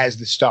that he has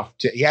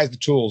he has the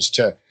tools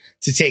to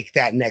take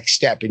that next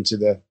step into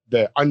the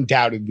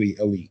undoubtedly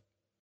elite.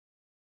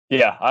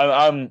 Yeah,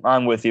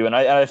 I'm with you, and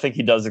I think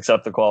he does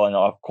accept the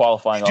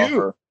qualifying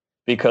offer,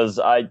 because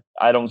I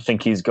don't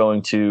think he's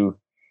going to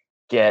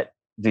get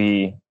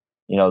the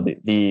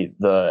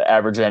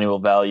average annual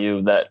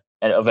value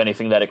of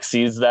anything that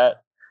exceeds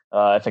that.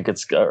 I think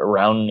it's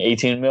around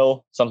 18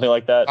 mil, something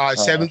like that.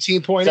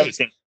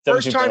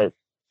 17.8.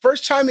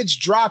 First time it's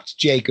dropped,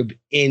 Jacob,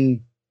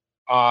 in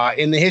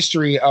the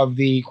history of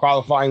the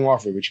qualifying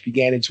offer, which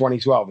began in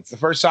 2012. It's the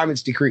first time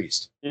it's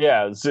decreased.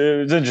 Yeah, it's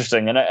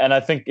interesting. And I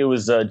think it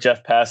was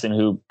Jeff Passan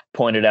who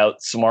pointed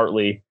out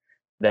smartly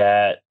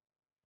that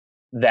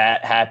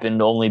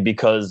happened only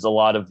because a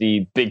lot of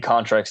the big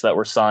contracts that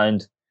were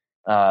signed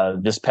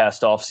this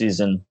past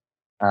offseason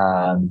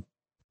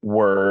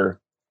were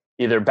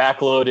either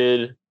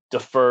backloaded,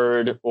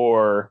 deferred,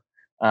 or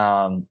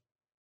something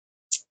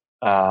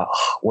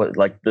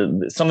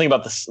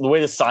about the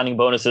way the signing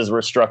bonuses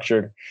were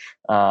structured.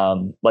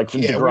 It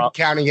wouldn't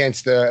count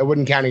against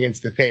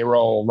the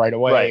payroll right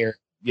away.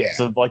 Right.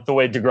 So like the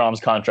way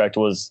DeGrom's contract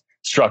was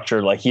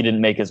structured, like he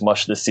didn't make as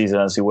much this season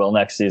as he will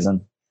next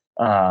season.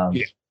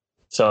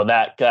 So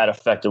that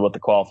affected what the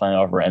qualifying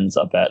offer ends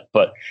up at.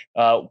 But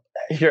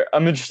here,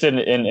 I'm interested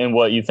in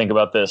what you think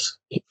about this.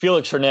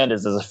 Felix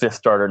Hernandez is a fifth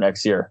starter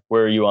next year.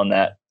 Where are you on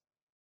that?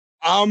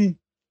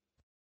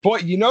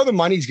 But the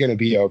money's going to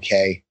be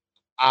okay.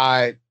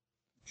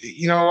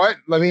 You know what?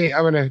 I'm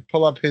going to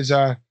pull up his.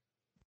 I'm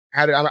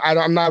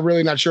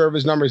not sure of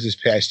his numbers this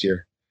past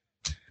year.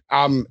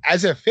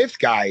 As a fifth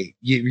guy,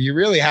 you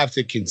really have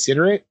to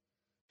consider it,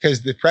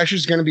 because the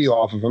pressure's going to be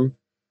off of him.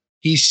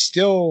 He's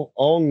still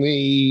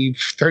only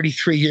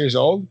 33 years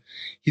old.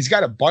 He's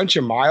got a bunch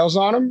of miles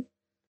on him.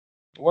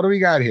 What do we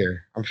got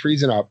here? I'm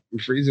freezing up.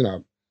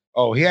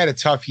 Oh, he had a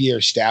tough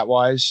year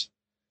stat-wise.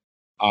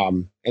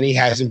 And he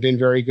hasn't been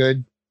very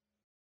good.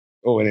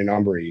 Oh, in a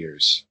number of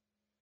years.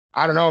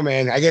 I don't know,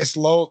 man. I guess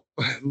low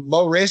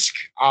risk.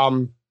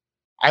 I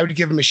would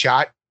give him a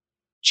shot.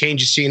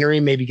 Change the scenery,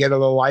 maybe get a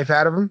little life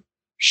out of him.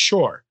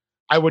 Sure.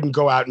 I wouldn't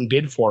go out and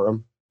bid for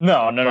him.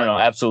 No,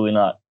 absolutely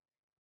not.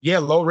 Yeah,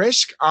 low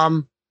risk.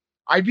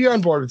 I'd be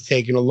on board with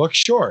taking a look.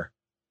 Sure.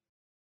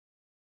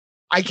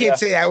 I can't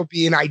say that would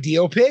be an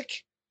ideal pick,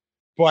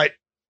 but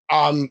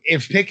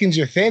if pickings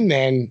are thin,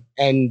 man,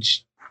 and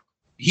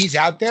he's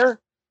out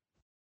there,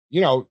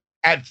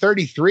 at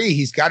 33,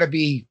 he's got to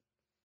be,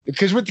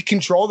 because with the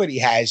control that he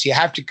has, you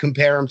have to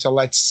compare him to,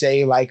 let's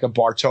say, like a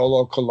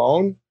Bartolo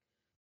Colon,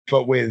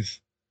 but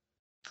with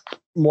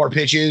more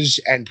pitches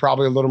and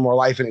probably a little more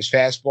life in his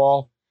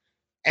fastball.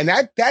 And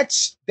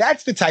that's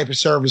the type of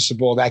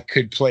serviceable that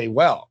could play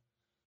well.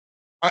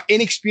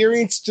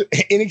 Inexperienced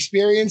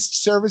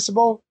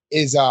serviceable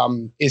is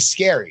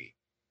scary.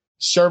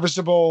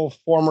 Serviceable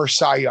former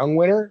Cy Young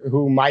winner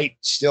who might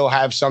still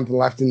have something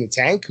left in the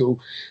tank, who,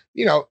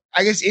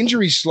 I guess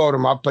injuries slowed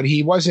him up, but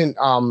he wasn't,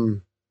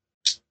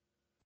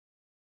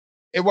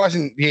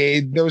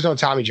 there was no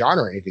Tommy John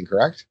or anything,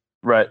 correct?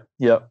 Right.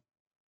 Yep.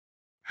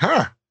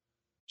 Huh.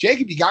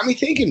 Jacob, you got me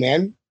thinking,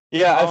 man.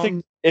 Yeah, I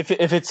think if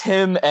it's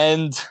him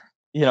and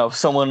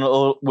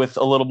someone with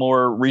a little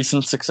more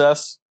recent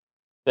success,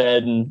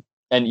 then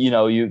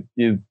you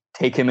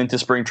take him into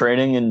spring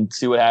training and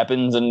see what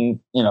happens, and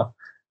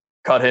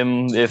cut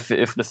him if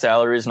the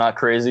salary is not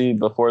crazy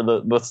before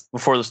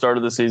the start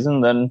of the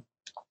season, then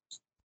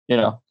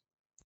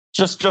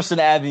just an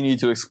avenue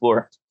to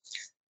explore.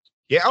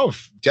 Yeah,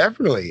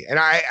 definitely. And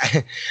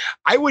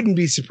I wouldn't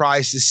be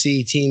surprised to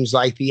see teams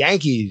like the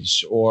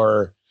Yankees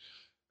or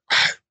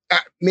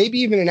maybe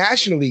even a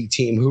National League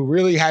team who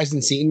really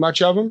hasn't seen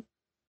much of him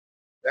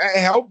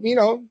help,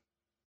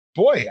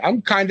 boy,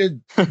 I'm kind of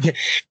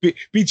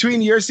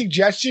between your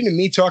suggestion and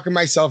me talking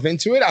myself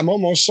into it, I'm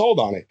almost sold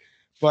on it.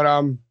 But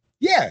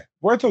yeah,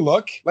 worth a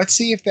look. Let's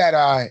see if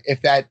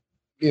that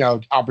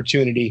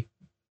opportunity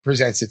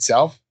presents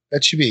itself.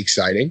 That should be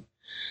exciting.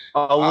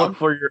 I'll look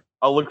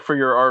for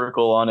your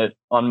article on it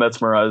on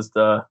Mesmerized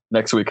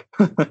next week.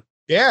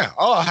 Yeah.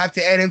 Oh, I'll have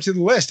to add him to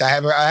the list. I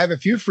have a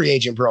few free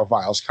agent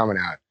profiles coming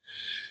out.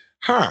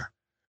 Huh.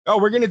 Oh,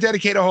 we're going to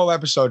dedicate a whole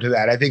episode to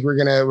that. I think we're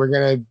going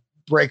to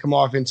break them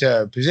off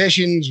into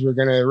positions. We're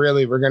going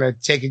to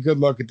take a good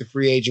look at the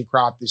free agent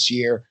crop this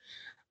year.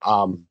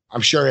 I'm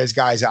sure as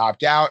guys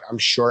opt out, I'm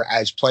sure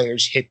as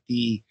players hit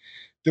the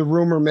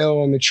rumor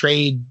mill and the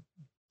trade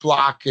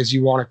block, as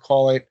you want to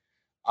call it,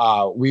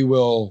 we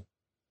will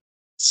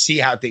see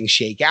how things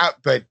shake out.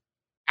 But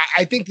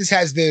I think this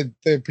has the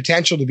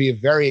potential to be a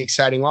very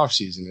exciting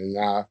offseason.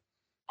 And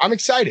I'm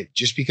excited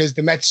just because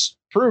the Mets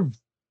proved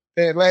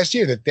last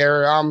year that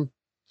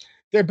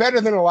they're better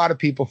than a lot of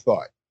people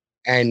thought.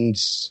 And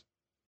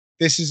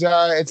this is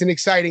it's an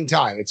exciting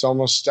time. It's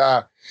almost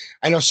I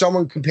know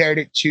someone compared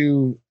it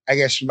to, I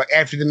guess,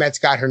 after the Mets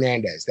got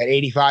Hernandez, that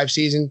 85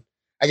 season,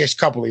 I guess a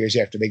couple of years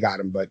after they got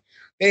him, but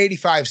the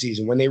 85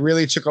 season when they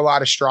really took a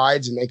lot of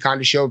strides and they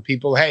kind of showed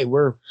people, hey,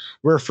 we're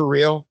for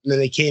real. And then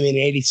they came in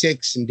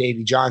 86 and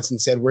Davey Johnson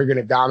said, we're going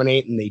to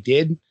dominate. And they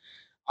did.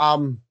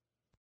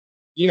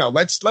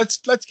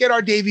 Let's get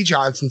our Davey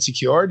Johnson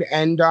secured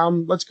and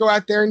let's go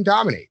out there and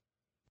dominate.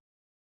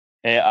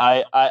 Hey,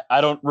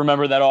 I don't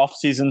remember that off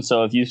season,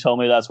 so if you tell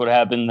me that's what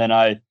happened, then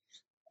I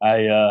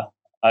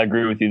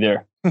agree with you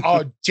there.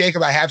 Oh,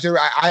 Jacob, I have to.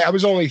 I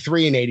was only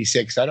 3 in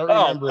 '86. I don't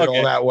remember it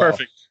all that well.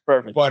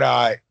 Perfect. But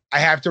I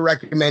have to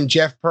recommend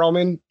Jeff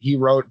Pearlman. He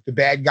wrote The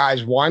Bad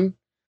Guys Won.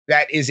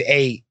 That is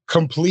a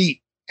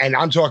complete, and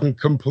I'm talking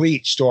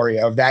complete story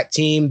of that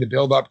team, the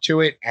build up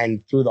to it,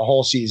 and through the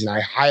whole season.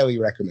 I highly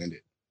recommend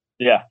it.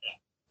 Yeah.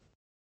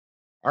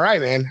 All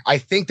right, man. I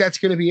think that's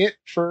going to be it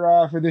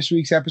for this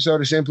week's episode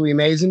of Simply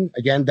Amazing.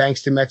 Again,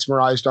 thanks to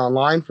Mesmerized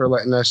Online for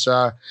letting us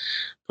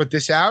put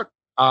this out.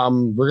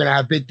 We're going to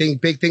have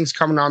big things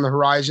coming on the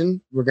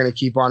horizon. We're going to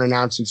keep on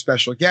announcing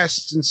special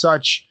guests and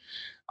such.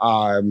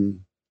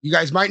 You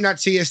guys might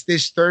not see us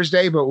this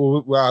Thursday, but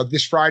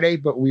this Friday,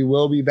 but we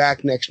will be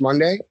back next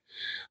Monday.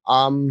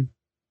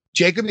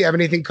 Jacob, you have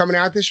anything coming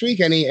out this week?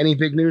 Any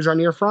big news on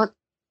your front?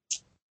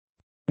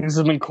 Things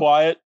have been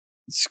quiet.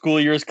 School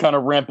year is kind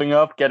of ramping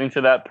up, getting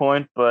to that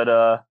point,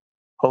 but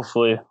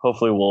hopefully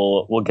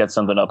we'll get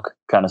something up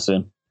kind of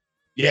soon.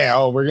 Yeah.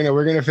 Oh, we're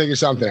gonna figure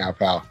something out,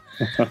 pal.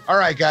 All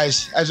right,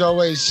 guys. As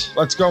always,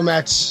 let's go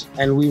Mets,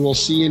 and we will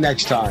see you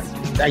next time.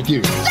 Thank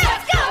you.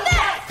 Let's go!